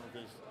to get on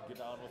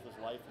with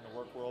his life in the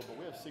work world. But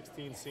we have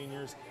 16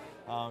 seniors.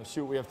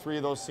 We have 3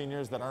 of those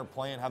seniors that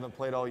haven't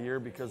played all year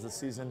because of the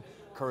season,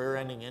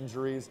 career-ending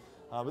injuries.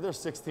 But there's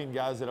 16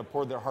 guys that have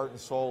poured their heart and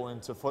soul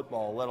into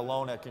football, let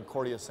alone at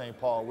Concordia-St.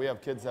 Paul. We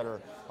have kids that are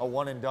a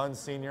one-and-done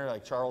senior,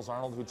 like Charles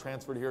Arnold, who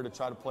transferred here to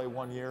try to play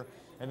 1 year.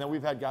 And then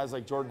we've had guys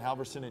like Jordan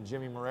Halverson and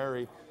Jimmy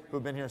Moreri,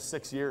 who've been here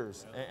 6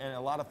 years, and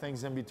a lot of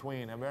things in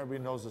between. I mean,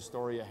 everybody knows the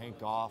story of Hank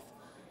Goff,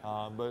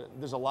 but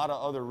there's a lot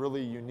of other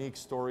really unique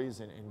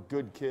stories and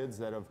good kids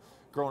that have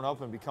grown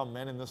up and become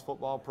men in this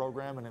football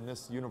program and in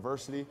this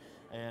university.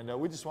 And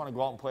we just want to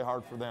go out and play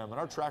hard for them. And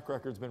our track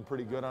record's been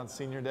pretty good on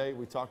senior day.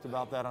 We talked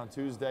about that on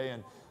Tuesday,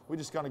 and we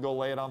just got to go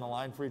lay it on the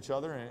line for each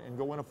other and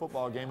go win a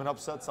football game and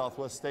upset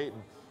Southwest State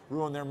and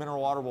ruin their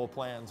Mineral Water Bowl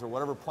plans or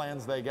whatever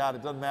plans they got.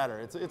 It doesn't matter.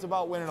 It's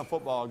about winning a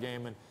football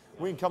game, and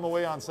we can come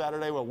away on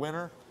Saturday with a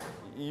winner.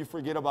 You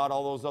forget about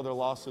all those other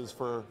losses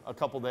for a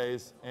couple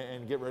days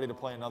and get ready to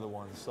play another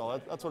one.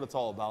 So that's what it's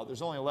all about.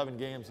 There's only 11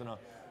 games in a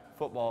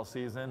football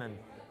season, and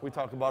we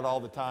talk about it all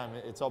the time.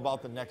 It's all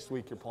about the next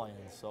week you're playing.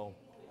 So.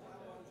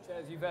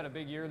 Chazz, you've had a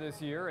big year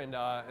this year, and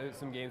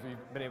some games where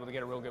you've been able to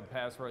get a real good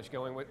pass rush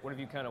going. What have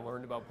you kind of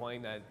learned about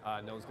playing that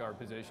nose guard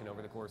position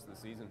over the course of the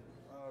season?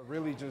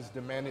 Really just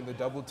demanding the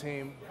double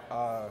team,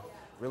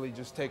 really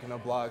just taking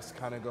up blocks,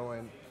 kind of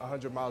going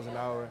 100 miles an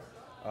hour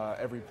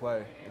every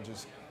play, and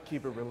just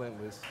keep it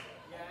relentless.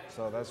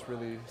 So that's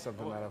really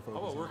something that I focus on. How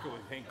about working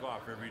with Hank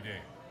Goff every day?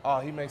 Oh,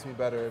 he makes me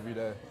better every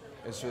day.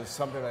 It's just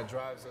something that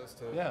drives us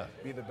to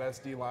be the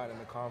best D-line in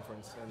the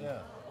conference. And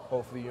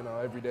hopefully,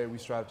 every day we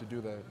strive to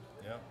do that.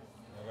 Yeah,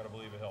 I gotta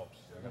believe it helps.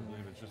 I gotta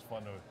believe it's just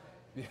fun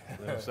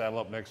to saddle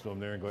up next to him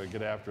there and go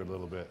get after it a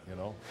little bit,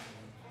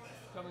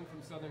 Coming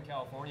from Southern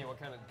California, what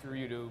kind of drew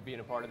you to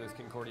being a part of this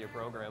Concordia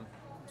program?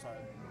 I'm sorry.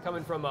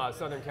 Coming from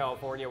Southern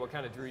California, what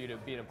kind of drew you to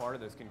being a part of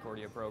this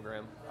Concordia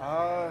program?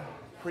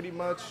 Pretty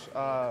much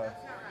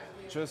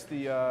just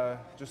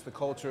the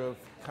culture of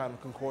kind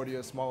of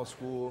Concordia, small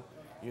school,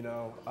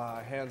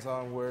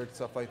 hands-on work,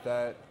 stuff like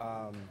that.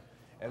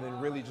 And then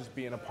really just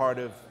being a part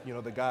of,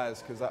 the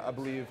guys, because I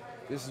believe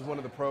this is one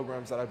of the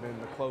programs that I've been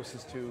the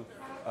closest to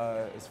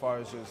as far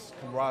as just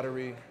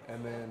camaraderie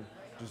and then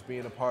just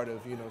being a part of,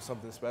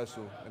 something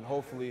special. And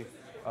hopefully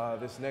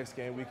this next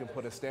game we can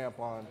put a stamp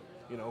on,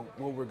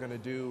 what we're going to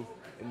do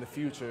in the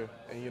future,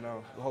 and,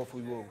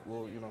 hopefully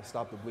we'll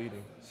stop the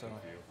bleeding. So.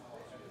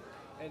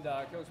 And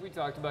Coach, we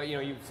talked about,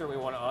 you certainly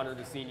want to honor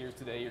the seniors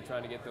today. You're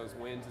trying to get those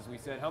wins, as we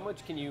said. How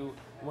much can you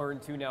learn,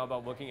 too, now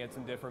about looking at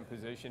some different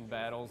position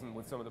battles and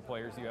with some of the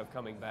players you have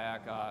coming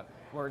back,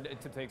 learn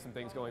to take some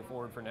things going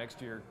forward for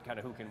next year, kind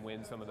of who can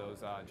win some of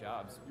those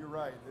jobs? You're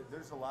right.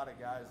 There's a lot of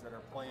guys that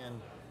are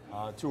playing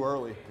too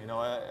early.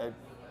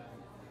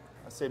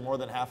 I'd say more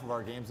than half of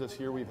our games this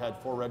year, we've had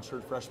 4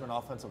 redshirt freshman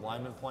offensive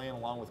linemen playing,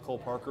 along with Cole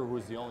Parker, who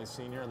was the only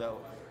senior that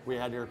we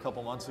had here a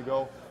couple months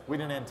ago. We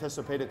didn't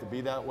anticipate it to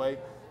be that way.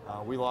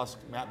 We lost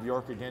Matt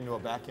Bjork again to a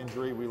back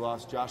injury. We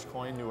lost Josh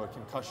Coyne to a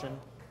concussion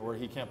where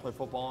he can't play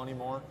football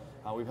anymore.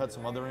 We've had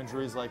some other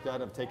injuries like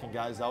that, have taken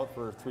guys out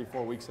for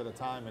 3-4 weeks at a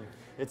time. And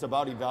it's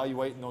about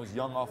evaluating those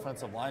young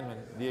offensive linemen.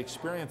 The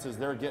experiences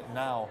they're getting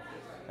now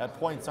at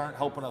points aren't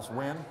helping us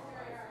win,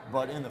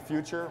 but in the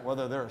future,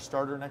 whether they're a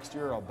starter next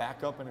year or a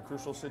backup in a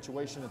crucial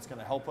situation, it's going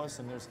to help us.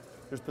 And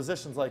there's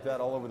positions like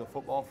that all over the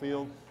football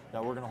field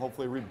that we're going to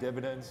hopefully reap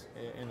dividends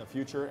in the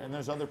future. And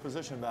there's other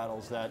position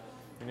battles that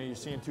you're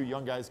seeing 2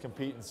 young guys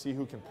compete and see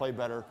who can play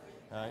better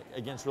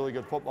against really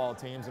good football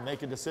teams and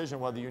make a decision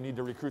whether you need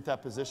to recruit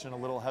that position a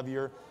little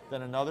heavier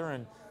than another.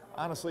 And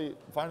honestly,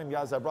 finding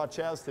guys, I brought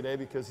Chazz today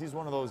because he's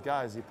one of those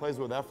guys. He plays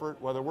with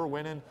effort, whether we're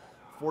winning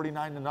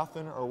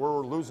 49-0 or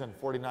we're losing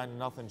 49-0.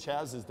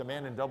 Chazz is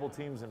demanding double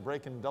teams and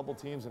breaking double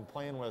teams and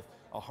playing with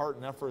a heart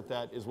and effort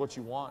that is what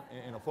you want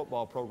in a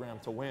football program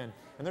to win.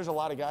 And there's a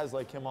lot of guys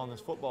like him on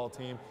this football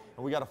team,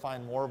 and we got to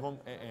find more of them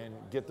and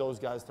get those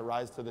guys to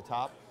rise to the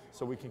top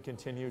so we can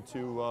continue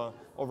to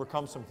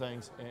overcome some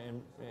things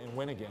and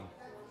win a game.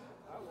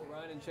 All right,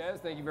 well, Ryan and Chazz,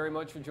 thank you very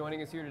much for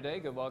joining us here today.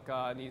 Good luck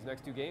in these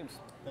next 2 games.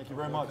 Thank you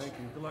very much. Thank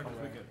you. Good luck this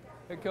weekend.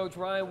 Head coach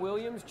Ryan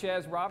Williams,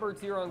 Chazz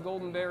Roberts here on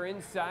Golden Bear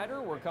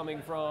Insider. We're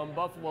coming from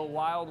Buffalo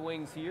Wild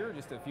Wings here,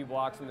 just a few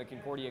blocks from the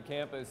Concordia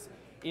campus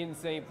in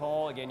St.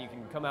 Paul. Again, you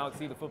can come out and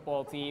see the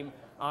football team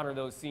honor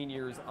those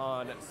seniors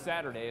on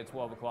Saturday at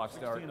 12 o'clock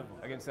start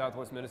against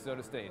Southwest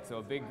Minnesota State. So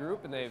a big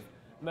group, and they've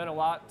meant a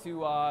lot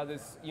to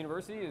this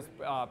university, this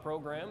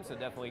program, so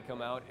definitely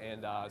come out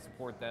and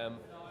support them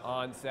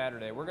on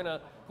Saturday. We're going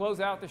to close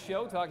out the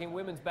show talking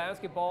women's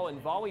basketball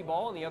and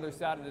volleyball. On the other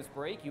side of this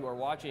break, you are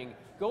watching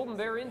Golden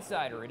Bear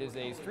Insider. It is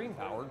a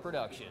stream-powered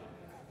production.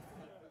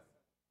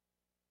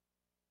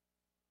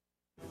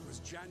 It was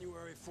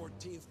January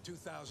 14th,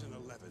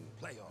 2011,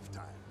 playoff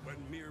time, when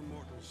mere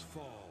mortals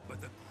fall, but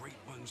the great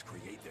ones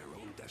create their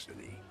own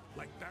destiny.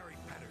 Like Barry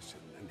Patterson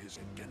and his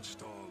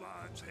against all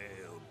odds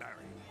Hail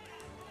Barry.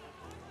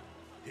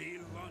 He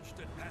launched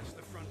it past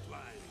the front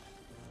line,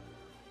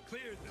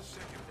 cleared the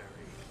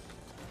secondary,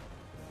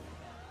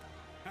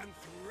 and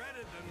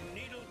threaded the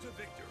needle to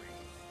victory.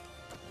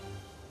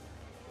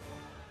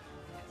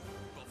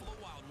 Buffalo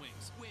Wild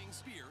Wings.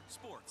 Wings, beer,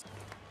 sports.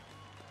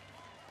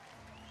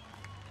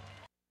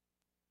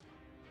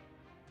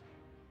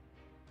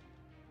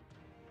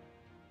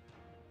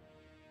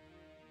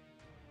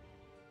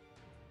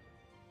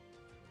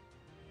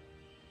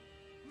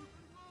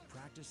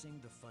 Practicing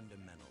the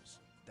fundamentals.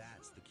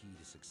 That's the key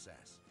to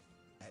success.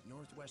 At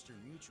Northwestern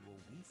Mutual,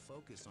 we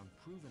focus on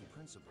proven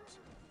principles,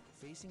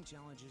 facing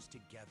challenges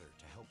together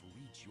to help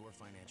reach your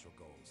financial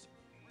goals.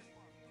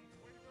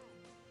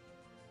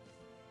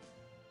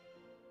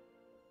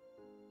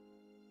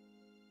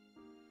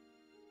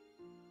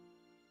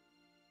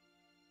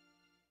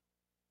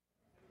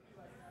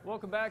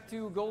 Welcome back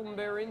to Golden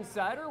Bear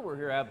Insider. We're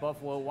here at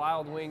Buffalo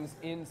Wild Wings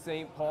in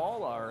St.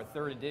 Paul, our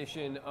 3rd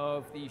edition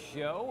of the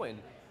show. And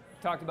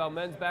talked about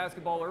men's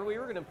basketball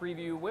earlier. We're going to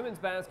preview women's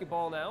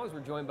basketball now as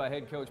we're joined by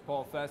head coach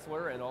Paul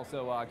Fessler and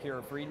also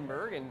Kyrah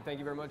Fredenburg. And thank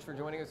you very much for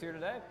joining us here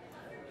today.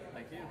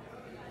 Thank you.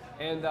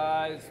 And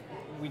as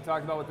we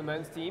talked about with the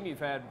men's team, you've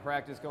had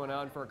practice going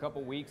on for a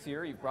couple weeks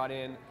here. You've brought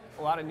in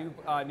a lot of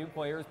new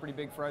players, pretty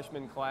big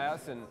freshman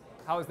class. And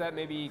how has that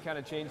maybe kind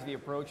of changed the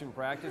approach in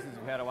practice as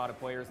you've had a lot of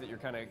players that you're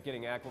kind of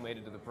getting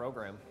acclimated to the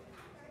program?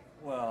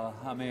 Well,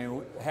 I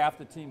mean, half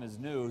the team is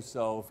new,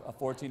 so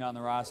 14 on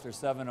the roster,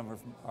 7 of them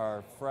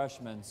are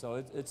freshmen,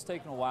 so it's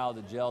taken a while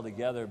to gel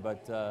together,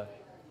 but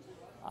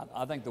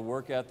I think the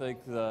work ethic,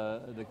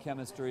 the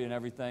chemistry and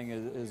everything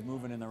is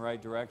moving in the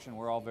right direction.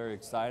 We're all very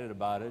excited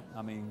about it.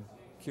 I mean,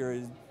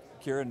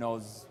 Kyrah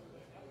knows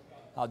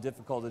how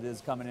difficult it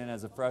is coming in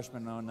as a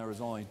freshman when there was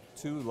only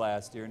 2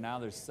 last year. Now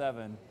there's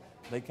 7.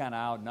 They kind of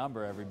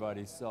outnumber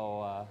everybody,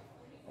 so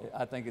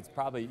I think it's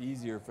probably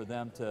easier for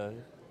them to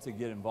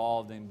get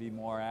involved and be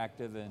more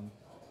active and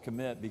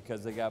commit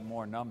because they got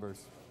more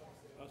numbers.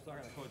 I was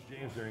talking to Coach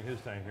James during his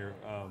time here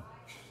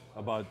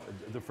about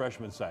the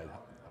freshman side.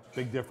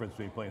 Big difference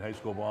between playing high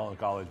school ball and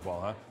college ball,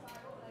 huh?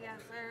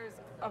 Yes, there's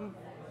a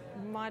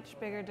much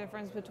bigger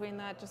difference between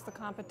that, just the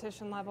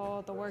competition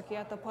level, the work you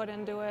have to put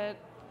into it.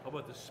 How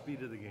about the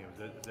speed of the game?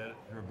 Is that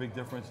a big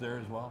difference there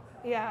as well?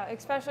 Yeah,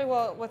 especially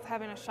with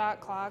having a shot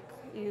clock.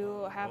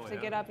 You have to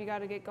get up, you got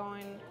to get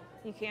going.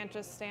 You can't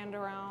just stand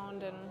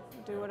around and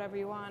do whatever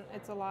you want.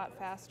 It's a lot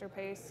faster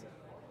pace.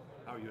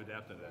 How are you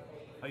adapting to that?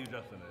 How are you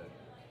adjusting to that?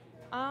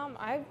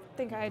 I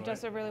think I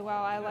adjusted really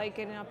well. I like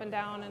getting up and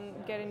down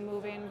and getting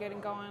moving,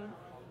 getting going.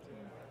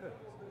 Good.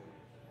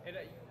 And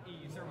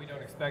you certainly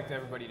don't expect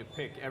everybody to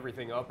pick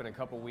everything up in a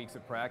couple weeks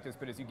of practice,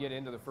 but as you get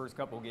into the first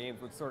couple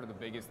games, what's sort of the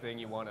biggest thing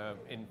you want to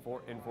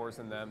enforce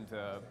in them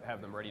to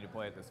have them ready to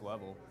play at this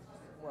level?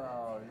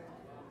 Well,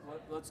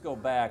 let's go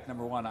back.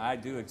 Number one, I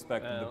do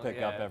expect them to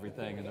pick up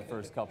everything in the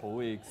first couple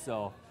weeks.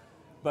 So,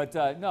 but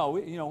no,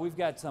 we've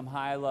got some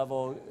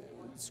high-level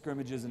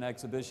scrimmages and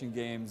exhibition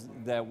games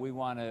that we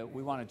want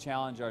to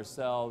challenge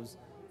ourselves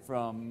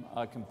from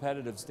a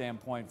competitive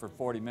standpoint for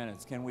 40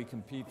 minutes. Can we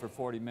compete for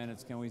 40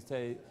 minutes? Can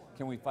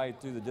we fight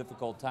through the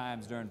difficult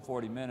times during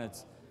 40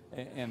 minutes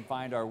and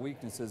find our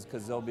weaknesses,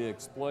 because they'll be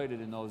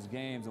exploited in those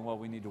games and what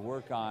we need to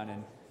work on.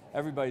 And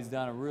everybody's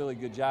done a really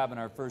good job in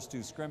our first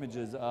 2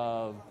 scrimmages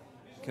of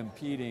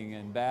competing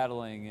and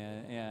battling,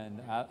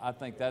 and I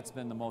think that's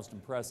been the most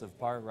impressive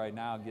part right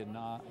now,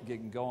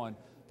 getting going.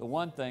 The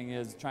one thing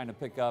is trying to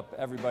pick up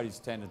everybody's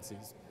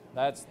tendencies.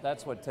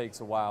 That's what takes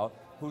a while.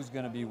 Who's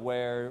going to be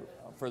where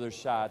for their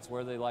shots,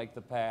 where they like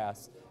the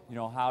pass,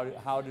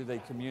 how do they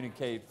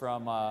communicate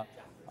from a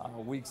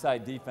weak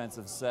side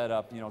defensive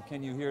setup. You know,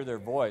 can you hear their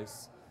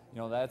voice? You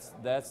know, that's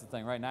the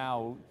thing. Right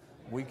now,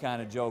 we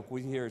kind of joke.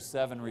 We hear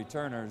 7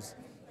 returners.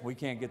 We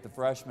can't get the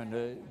freshmen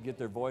to get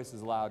their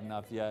voices loud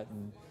enough yet,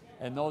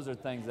 and those are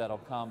things that'll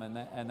come,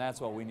 and that's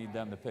what we need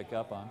them to pick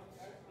up on.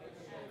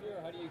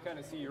 How do you kind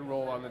of see your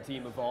role on the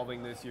team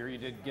evolving this year? You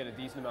did get a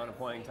decent amount of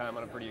playing time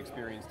on a pretty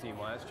experienced team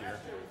last year.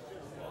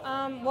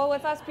 Well,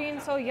 with us being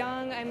so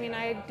young, I mean,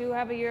 I do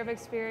have a year of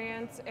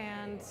experience,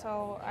 and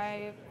so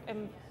I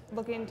am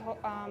looking to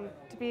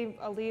be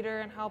a leader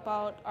and help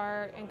out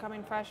our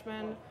incoming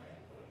freshmen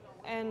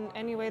in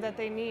any way that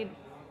they need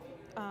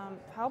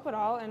help at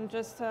all, and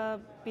just to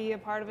be a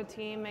part of a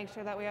team, make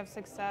sure that we have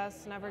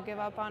success, never give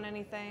up on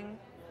anything.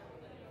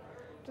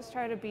 Just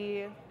try to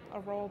be a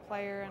role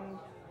player and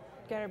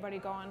get everybody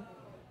going.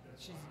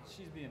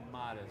 She's being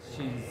modest.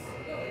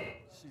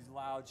 She's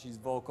loud. She's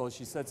vocal.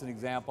 She sets an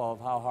example of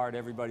how hard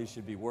everybody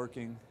should be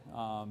working.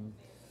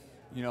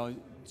 You know,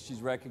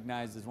 she's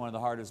recognized as one of the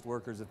hardest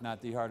workers, if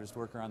not the hardest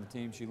worker on the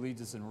team. She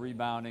leads us in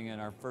rebounding. In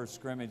our first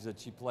scrimmage that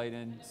she played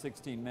in,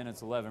 16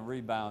 minutes, 11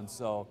 rebounds.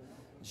 So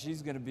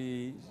she's going to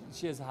be.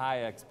 She has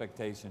high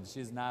expectations.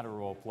 She's not a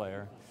role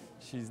player.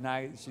 She's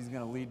going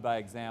to lead by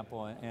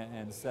example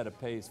and set a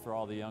pace for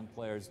all the young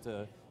players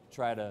to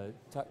try to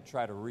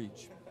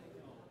reach.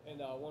 And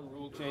one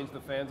rule change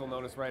the fans will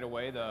notice right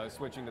away, the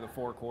switching to the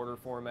 4-quarter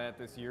format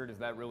this year. Does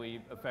that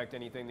really affect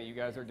anything that you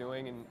guys are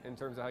doing in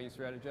terms of how you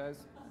strategize?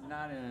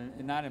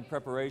 Not in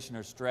preparation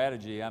or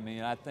strategy. I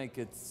mean, I think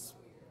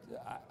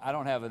I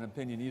don't have an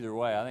opinion either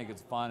way. I think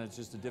it's fun. It's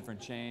just a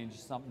different change,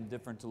 something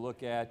different to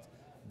look at.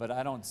 But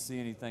I don't see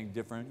anything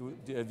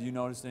different. Have you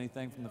noticed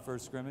anything from the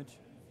first scrimmage?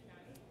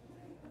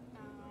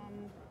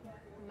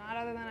 Not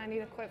other than I need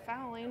to quit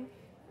fouling.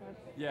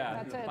 Yeah,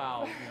 that's the it.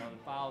 fouls. You know,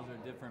 the fouls are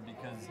different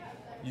because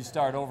you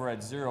start over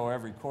at 0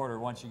 every quarter.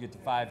 Once you get to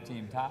 5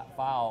 team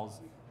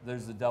fouls,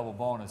 there's the double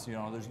bonus. You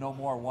know, there's no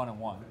more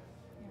 1-on-1.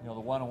 You know,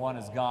 the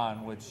 1-on-1 is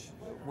gone, which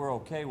we're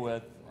okay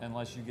with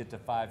unless you get to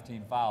 5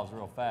 team fouls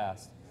real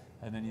fast,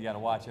 and then you got to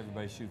watch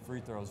everybody shoot free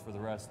throws for the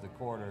rest of the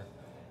quarter.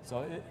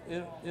 So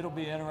it'll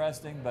be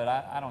interesting, but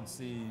I don't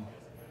see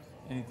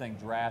anything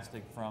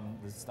drastic from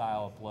the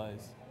style of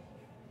plays.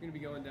 You're going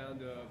to be going down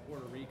to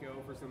Puerto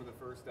Rico for some of the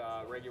first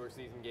regular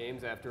season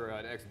games after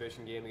an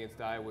exhibition game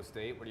against Iowa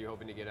State. What are you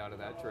hoping to get out of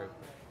that trip?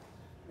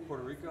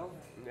 Puerto Rico?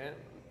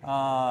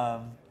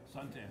 Yeah.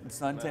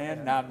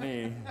 Suntan, not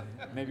me.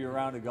 Maybe a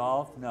round of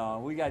golf. No,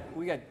 we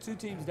got 2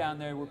 teams down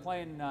there. We're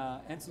playing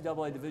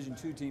NCAA Division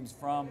II teams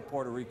from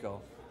Puerto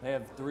Rico. They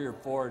have 3 or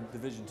 4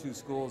 Division II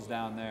schools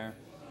down there.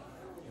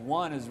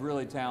 One is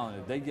really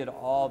talented. They get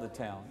all the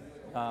talent.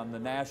 The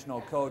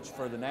national coach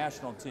for the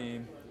national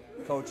team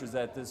coaches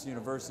at this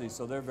university,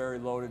 so they're very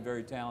loaded,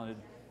 very talented.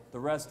 The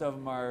rest of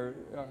them are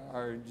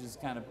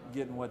just kind of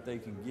getting what they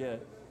can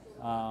get.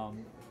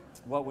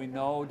 What we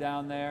know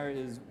down there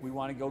is we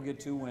want to go get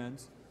 2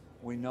 wins.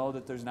 We know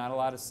that there's not a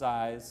lot of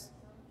size.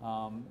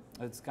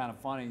 It's kind of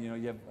funny, you know,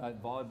 you have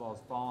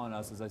volleyball's following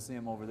us as I see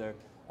them over there.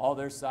 All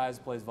their size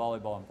plays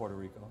volleyball in Puerto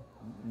Rico.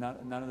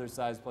 None of their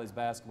size plays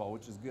basketball,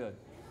 which is good.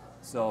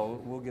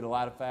 So we'll get a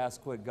lot of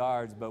fast, quick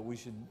guards, but we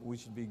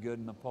should be good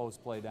in the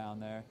post play down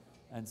there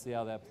and see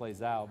how that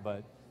plays out.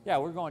 But yeah,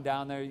 we're going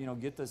down there, you know,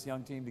 get this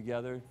young team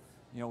together.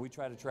 You know, we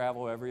try to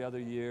travel every other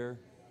year,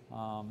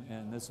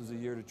 and this was a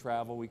year to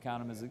travel. We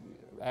count them as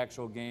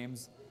actual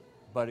games,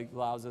 but it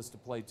allows us to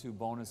play 2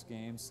 bonus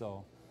games.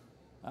 So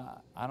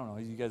I don't know,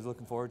 are you guys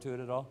looking forward to it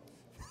at all?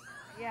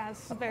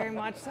 Yes, very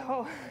much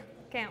so.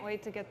 Can't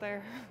wait to get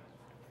there.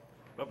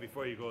 But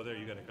before you go there,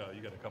 you got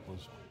a couple of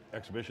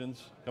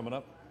exhibitions coming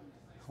up.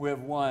 We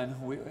have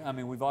one.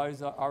 We've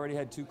already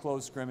had 2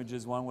 close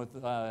scrimmages, one with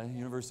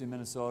University of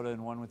Minnesota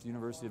and one with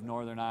University of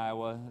Northern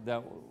Iowa.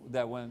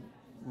 That went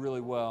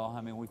really well.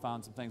 I mean, we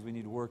found some things we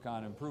need to work on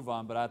and improve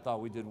on, but I thought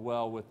we did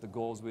well with the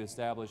goals we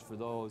established for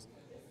those.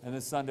 And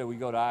this Sunday we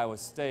go to Iowa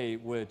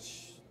State,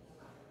 which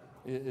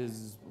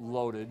is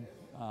loaded.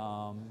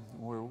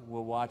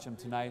 We'll watch them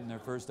tonight in their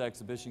first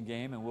exhibition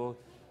game, and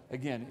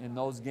again, in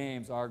those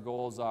games, our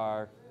goals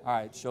are, all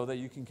right, show that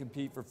you can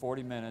compete for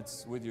 40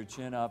 minutes with your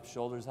chin up,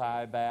 shoulders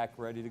high, back,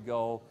 ready to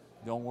go.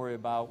 Don't worry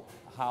about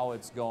how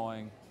it's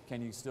going.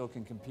 You still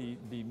can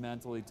compete, be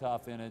mentally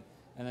tough in it,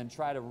 and then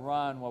try to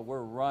run what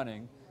we're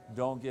running.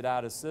 Don't get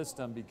out of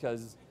system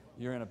because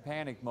you're in a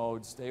panic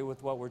mode. Stay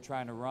with what we're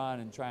trying to run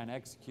and try and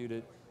execute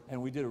it.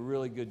 And we did a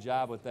really good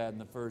job with that in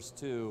the first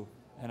 2,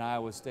 and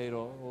Iowa State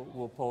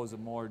will pose a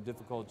more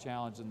difficult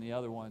challenge than the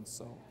other ones.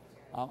 So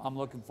I'm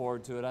looking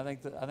forward to it. I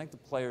think the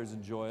players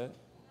enjoy it.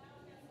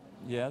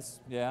 Yes,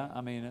 yeah.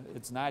 I mean,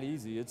 it's not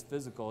easy. It's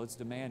physical. It's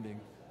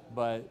demanding,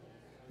 but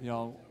you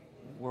know,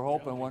 we're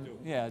hoping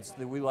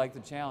we like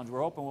the challenge.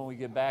 We're hoping when we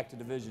get back to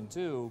Division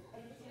II,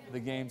 the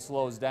game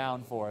slows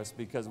down for us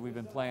because we've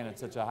been playing at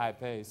such a high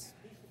pace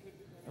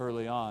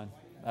early on.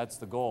 That's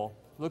the goal.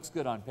 Looks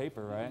good on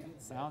paper, right?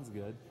 Sounds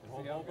good.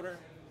 Home opener.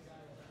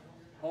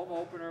 Home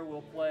opener.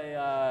 We'll play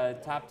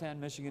top 10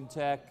 Michigan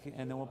Tech,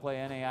 and then we'll play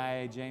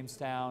NAIA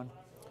Jamestown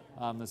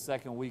the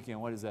second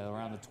weekend. What is that?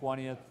 Around the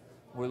 20th.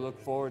 We look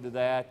forward to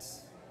that.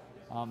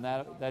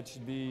 That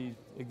should be,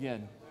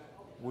 again,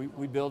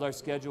 we build our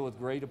schedule with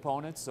great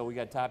opponents, so we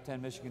got top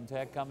 10 Michigan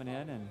Tech coming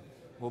in, and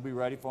we'll be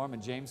ready for them.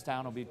 And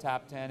Jamestown will be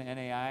top 10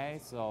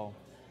 NAIA, so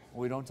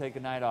we don't take a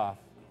night off.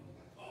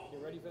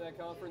 Get ready for that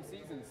conference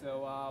season.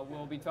 So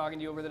we'll be talking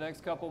to you over the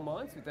next couple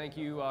months. We thank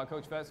you,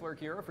 Coach Fessler,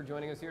 Kyrah, for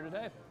joining us here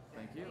today.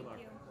 Thank you.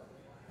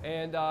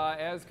 And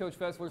as Coach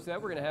Fessler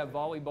said, we're going to have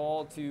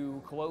volleyball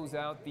to close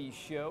out the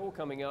show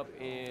coming up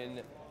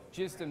in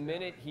just a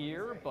minute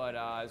here. But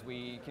as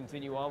we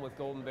continue on with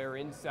Golden Bear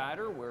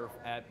Insider, we're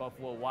at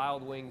Buffalo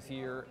Wild Wings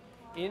here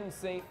in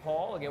St.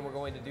 Paul. Again, we're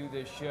going to do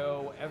this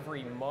show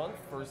every month,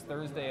 first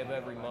Thursday of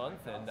every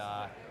month. And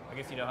I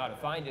guess you know how to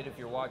find it if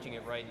you're watching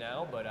it right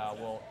now. But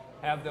we'll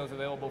have those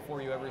available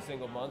for you every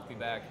single month. Be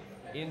back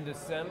in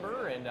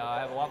December and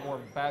have a lot more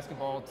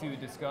basketball to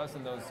discuss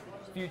in those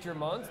future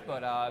months.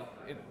 But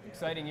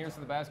exciting years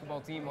for the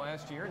basketball team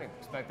last year, and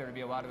expect there to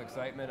be a lot of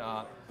excitement.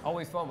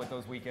 Always fun with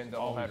those weekend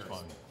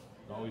doubleheaders.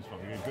 Always fun.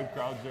 We get good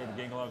crowds there at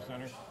the Gangalov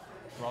Center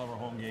for all of our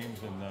home games,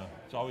 and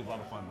it's always a lot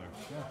of fun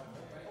there.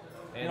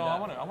 Yeah. And I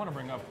want to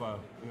bring up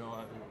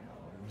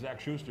Zach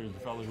Schuster is the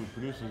fellow who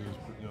produces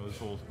this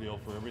whole deal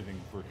for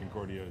everything for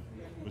Concordia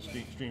with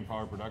Stream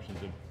Power Productions.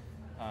 And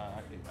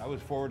I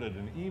was forwarded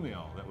an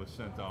email that was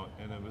sent out,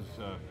 and it was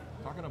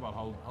talking about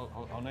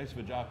how nice of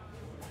a job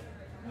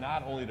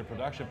not only the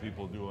production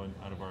people do on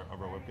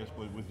our webcasts,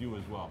 but with you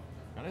as well.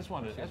 And I just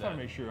want to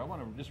make sure. I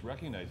want to just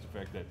recognize the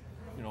fact that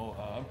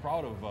I'm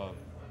proud of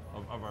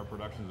our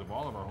productions of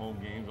all of our home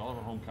games, all of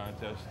our home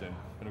contests,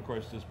 and of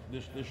course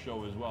this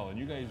show as well. And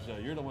you guys,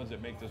 you're the ones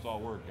that make this all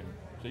work, and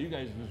so you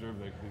guys deserve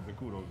the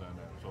kudos on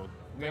that. So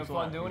we have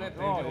fun doing it.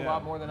 They do a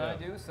lot more than I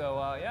do,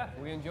 so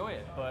we enjoy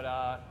it.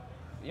 But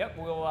yep,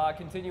 we'll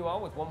continue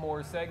on with one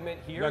more segment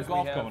here. You got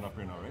golf coming up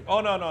here now, right?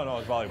 Oh, no,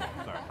 it's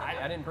volleyball. Sorry.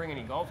 I didn't bring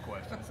any golf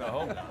questions, so I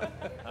hope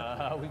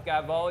not. We've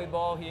got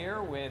volleyball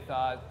here with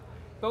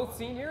both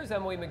seniors,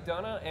 Emily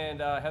McDonough and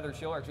Heather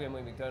Schiller. Actually,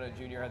 Emily McDonough,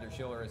 junior, Heather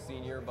Schiller, a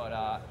senior.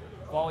 But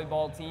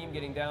volleyball team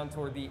getting down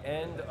toward the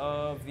end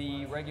of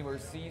the regular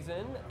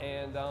season.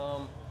 And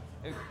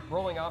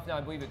rolling off now,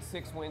 I believe it's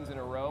 6 wins in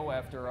a row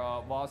after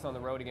a loss on the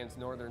road against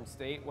Northern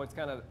State. What's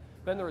kind of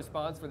been the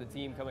response for the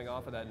team coming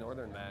off of that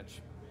Northern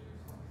match?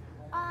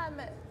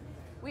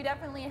 We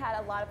definitely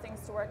had a lot of things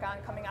to work on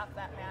coming off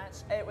that match.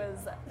 It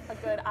was a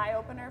good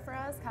eye-opener for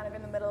us, kind of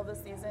in the middle of the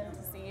season,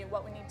 to see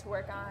what we need to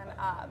work on,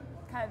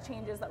 kind of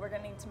changes that we're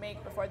going to need to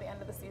make before the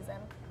end of the season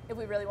if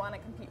we really want to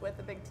compete with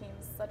the big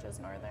teams such as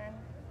Northern.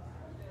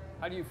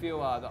 How do you feel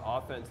the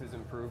offense has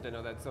improved? I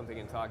know that's something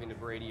in talking to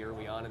Brady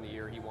early on in the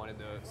year he wanted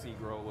to see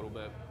grow a little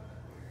bit.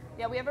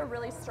 Yeah, we have a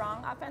really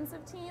strong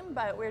offensive team,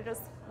 but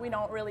we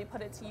don't really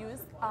put it to use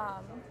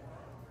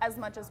as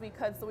much as we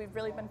could, so we've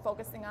really been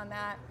focusing on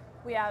that.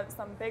 We have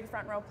some big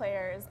front row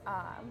players,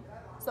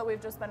 so we've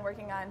just been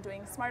working on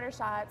doing smarter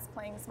shots,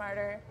 playing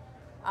smarter,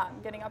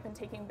 getting up and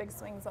taking big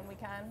swings when we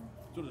can.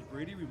 So does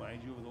Brady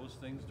remind you of those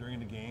things during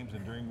the games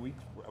and during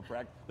weeks of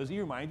practice? Does he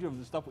remind you of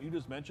the stuff what you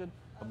just mentioned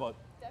about?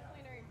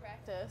 Definitely during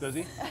practice. Does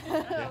he?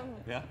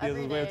 Yeah. He has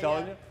his way of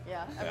telling you?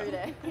 Yeah, every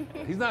day.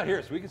 He's not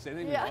here, so we can say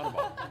anything we want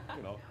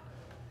about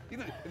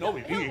him.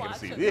 Nobody he ain't gonna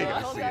see it.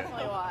 He'll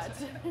definitely watch.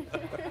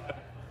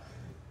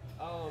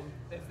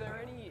 Is there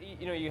any,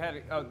 you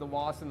had the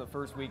loss in the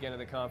first weekend of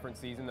the conference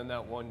season, then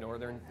that one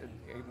Northern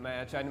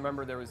match. I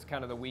remember there was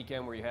kind of the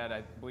weekend where you had,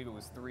 I believe it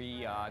was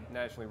 3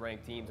 nationally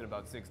ranked teams in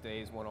about 6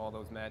 days, won all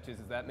those matches.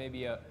 Is that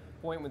maybe a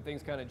point when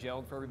things kind of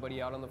gelled for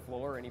everybody out on the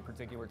floor, or any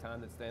particular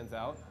time that stands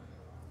out?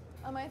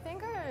 I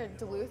think our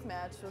Duluth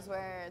match was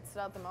where it stood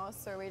out the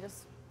most, where we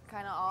just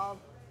kind of all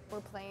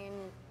were playing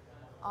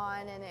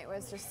on, and it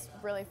was just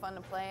really fun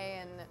to play,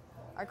 and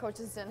our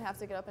coaches didn't have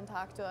to get up and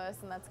talk to us,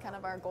 and that's kind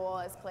of our goal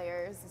as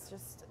players, is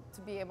just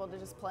to be able to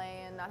just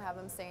play and not have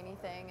them say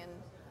anything. And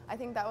I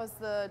think that was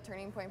the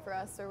turning point for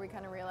us, where we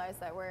kind of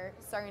realized that we're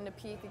starting to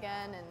peak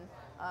again,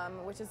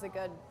 and which is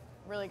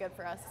really good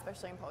for us,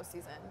 especially in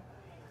postseason.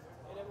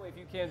 And Emily, if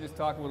you can just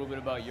talk a little bit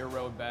about your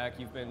road back.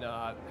 You've been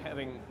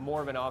having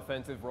more of an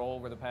offensive role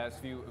over the past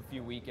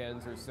few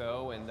weekends or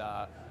so, and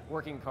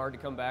working hard to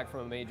come back from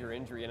a major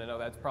injury. And I know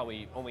that's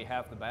probably only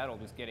half the battle,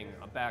 just getting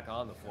back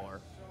on the floor.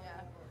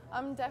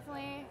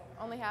 Definitely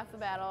only half the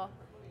battle.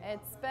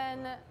 It's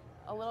been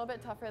a little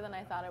bit tougher than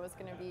I thought it was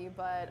going to be,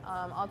 but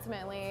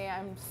ultimately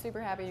I'm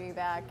super happy to be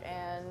back,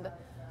 and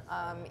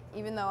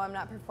even though I'm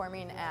not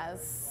performing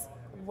as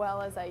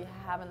well as I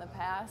have in the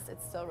past,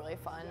 it's still really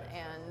fun,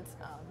 and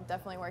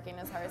definitely working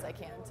as hard as I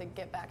can to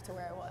get back to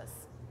where I was.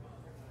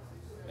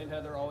 And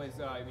Heather, always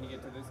when you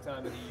get to this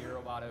time of the year,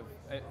 a lot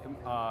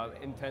of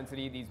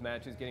intensity, these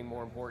matches getting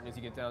more important as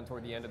you get down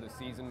toward the end of the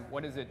season.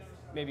 What has it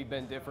maybe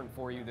been different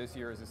for you this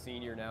year as a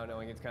senior now,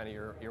 knowing it's kind of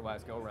your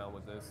last go-around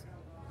with this?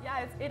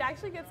 Yeah, it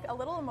actually gets a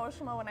little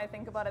emotional when I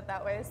think about it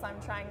that way, so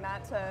I'm trying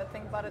not to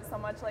think about it so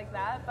much like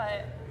that.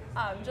 But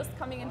just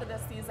coming into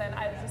this season,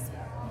 I just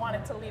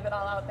wanted to leave it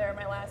all out there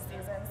my last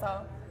season,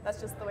 so that's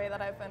just the way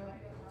that I've been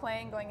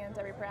playing, going into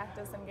every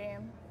practice and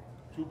game.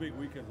 2 big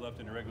weekends left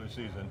in the regular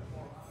season.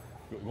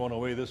 Going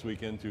away this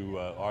weekend to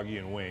Augie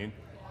and Wayne.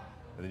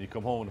 and then you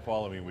come home the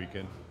following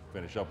weekend,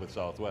 finish up with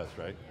Southwest,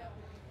 right?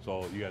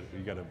 So you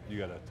got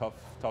a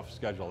tough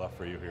schedule left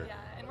for you here. Yeah,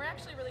 and we're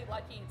actually really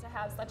lucky to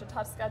have such a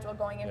tough schedule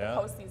going into Yeah.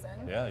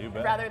 postseason. Yeah, you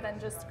bet. Rather than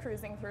just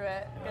cruising through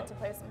it, get to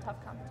play some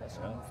tough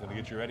competition. Yeah, it's going to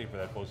get you ready for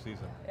that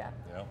postseason. Yeah.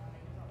 Yeah.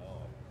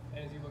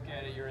 And as you look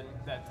at it, you're in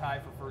that tie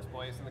for first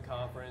place in the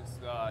conference,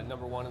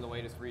 number one in the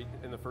latest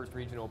in the first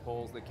regional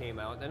polls that came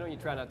out. And I know you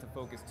try not to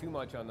focus too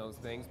much on those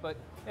things, but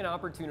an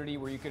opportunity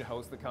where you could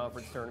host the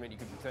conference tournament, you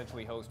could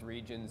potentially host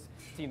regions.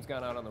 Teams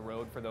gone out on the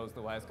road for those the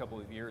last couple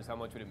of years. How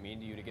much would it mean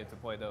to you to get to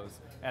play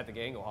those at the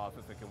Gangelhof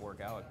if it can work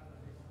out?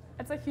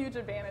 It's a huge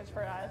advantage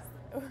for us.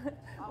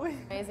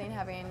 Amazing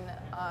having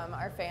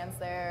our fans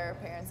there,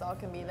 our parents all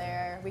can be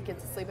there. We get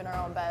to sleep in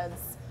our own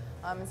beds.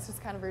 It's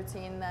just kind of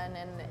routine then,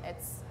 and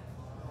it's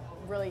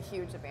really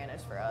huge advantage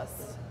for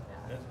us.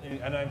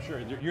 And I'm sure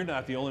you're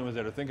not the only ones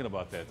that are thinking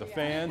about that. The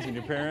fans and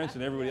your parents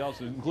and everybody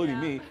else, including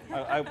me,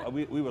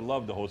 we would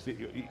love to host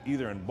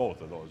either and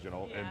both of those, you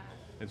know.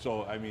 And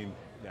so, I mean,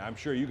 I'm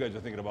sure you guys are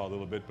thinking about it a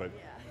little bit, but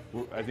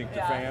I think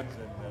the fans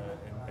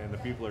and the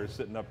people that are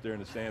sitting up there in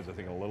the stands are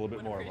thinking a little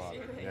bit more about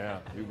it. Yeah,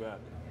 you bet.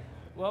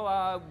 Well,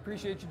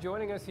 appreciate you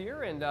joining us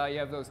here, and you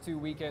have those 2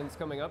 weekends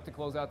coming up to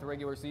close out the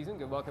regular season.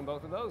 Good luck in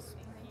both of those.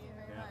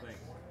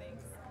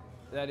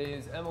 That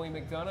is Emily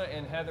McDonough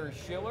and Heather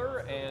Schiller,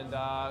 and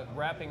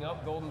wrapping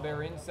up Golden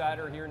Bear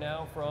Insider here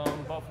now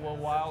from Buffalo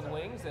Wild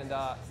Wings. And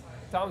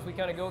Tom, as we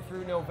kind of go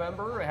through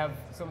November, have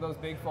some of those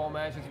big fall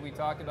matches we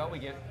talked about. We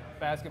get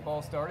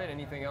basketball started.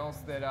 Anything else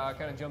that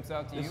kind of jumps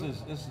out to you?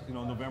 This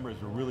November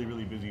is a really,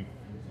 really busy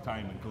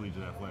time in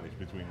collegiate athletics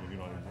between,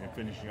 and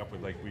finishing up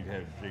with, like, we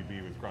had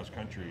JB with cross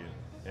country,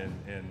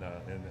 and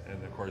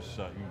of course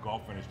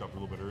golf finished up a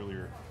little bit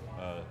earlier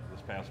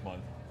this past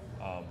month.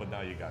 But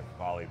now you got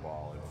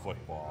volleyball and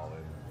football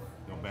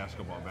and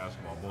basketball,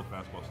 both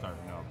basketball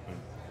starting up.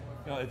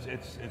 And,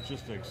 it's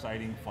just an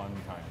exciting, fun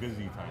time,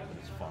 busy time, but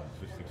it's fun.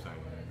 It's just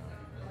exciting right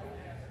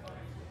now.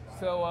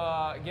 So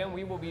again,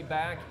 we will be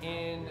back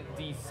in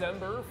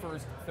December,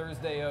 first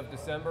Thursday of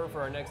December,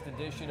 for our next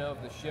edition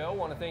of the show.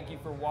 Want to thank you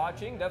for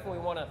watching. Definitely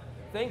want to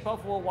thank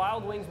Buffalo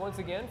Wild Wings once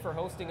again for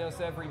hosting us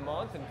every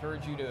month.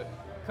 Encourage you to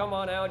come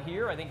on out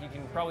here. I think you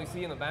can probably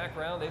see in the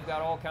background, they've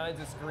got all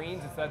kinds of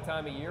screens. It's that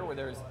time of year where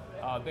there's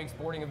a big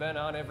sporting event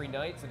on every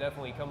night, so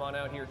definitely come on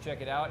out here,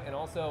 check it out, and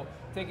also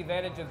take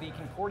advantage of the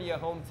Concordia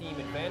Home Team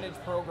Advantage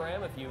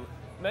program. If you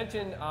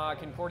mention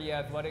Concordia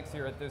Athletics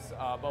here at this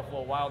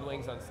Buffalo Wild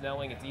Wings on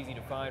Snelling, it's easy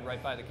to find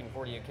right by the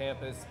Concordia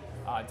campus.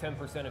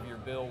 10% of your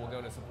bill will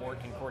go to support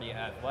Concordia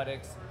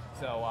Athletics,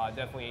 so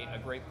definitely a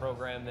great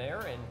program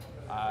there, and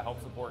help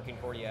support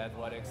Concordia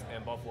Athletics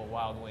and Buffalo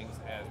Wild Wings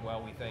as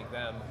well. We thank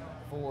them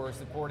for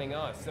supporting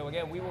us. So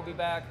again, we will be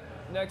back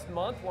next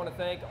month. Want to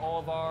thank all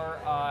of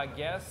our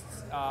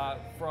guests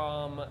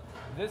from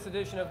this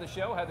edition of the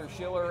show, Heather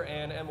Schiller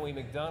and Emily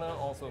McDonough.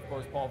 Also, of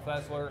course, Paul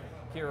Fessler,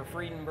 Kyrah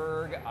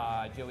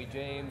Fredenburg, Joey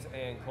James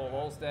and Cole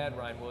Olstad,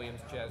 Ryan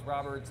Williams, Chazz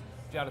Roberts,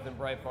 Jonathan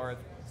Breitbarth,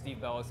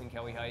 Steve Bellis, and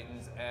Kelli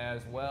Heytens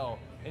as well.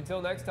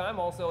 Until next time,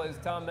 also, as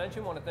Tom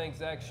mentioned, want to thank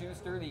Zach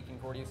Schuster, the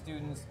Concordia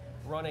students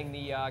running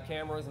the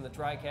cameras and the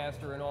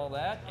TriCaster and all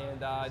that.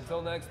 And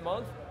until next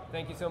month,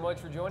 thank you so much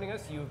for joining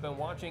us. You have been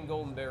watching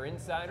Golden Bear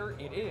Insider.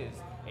 It is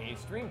a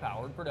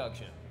stream-powered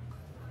production.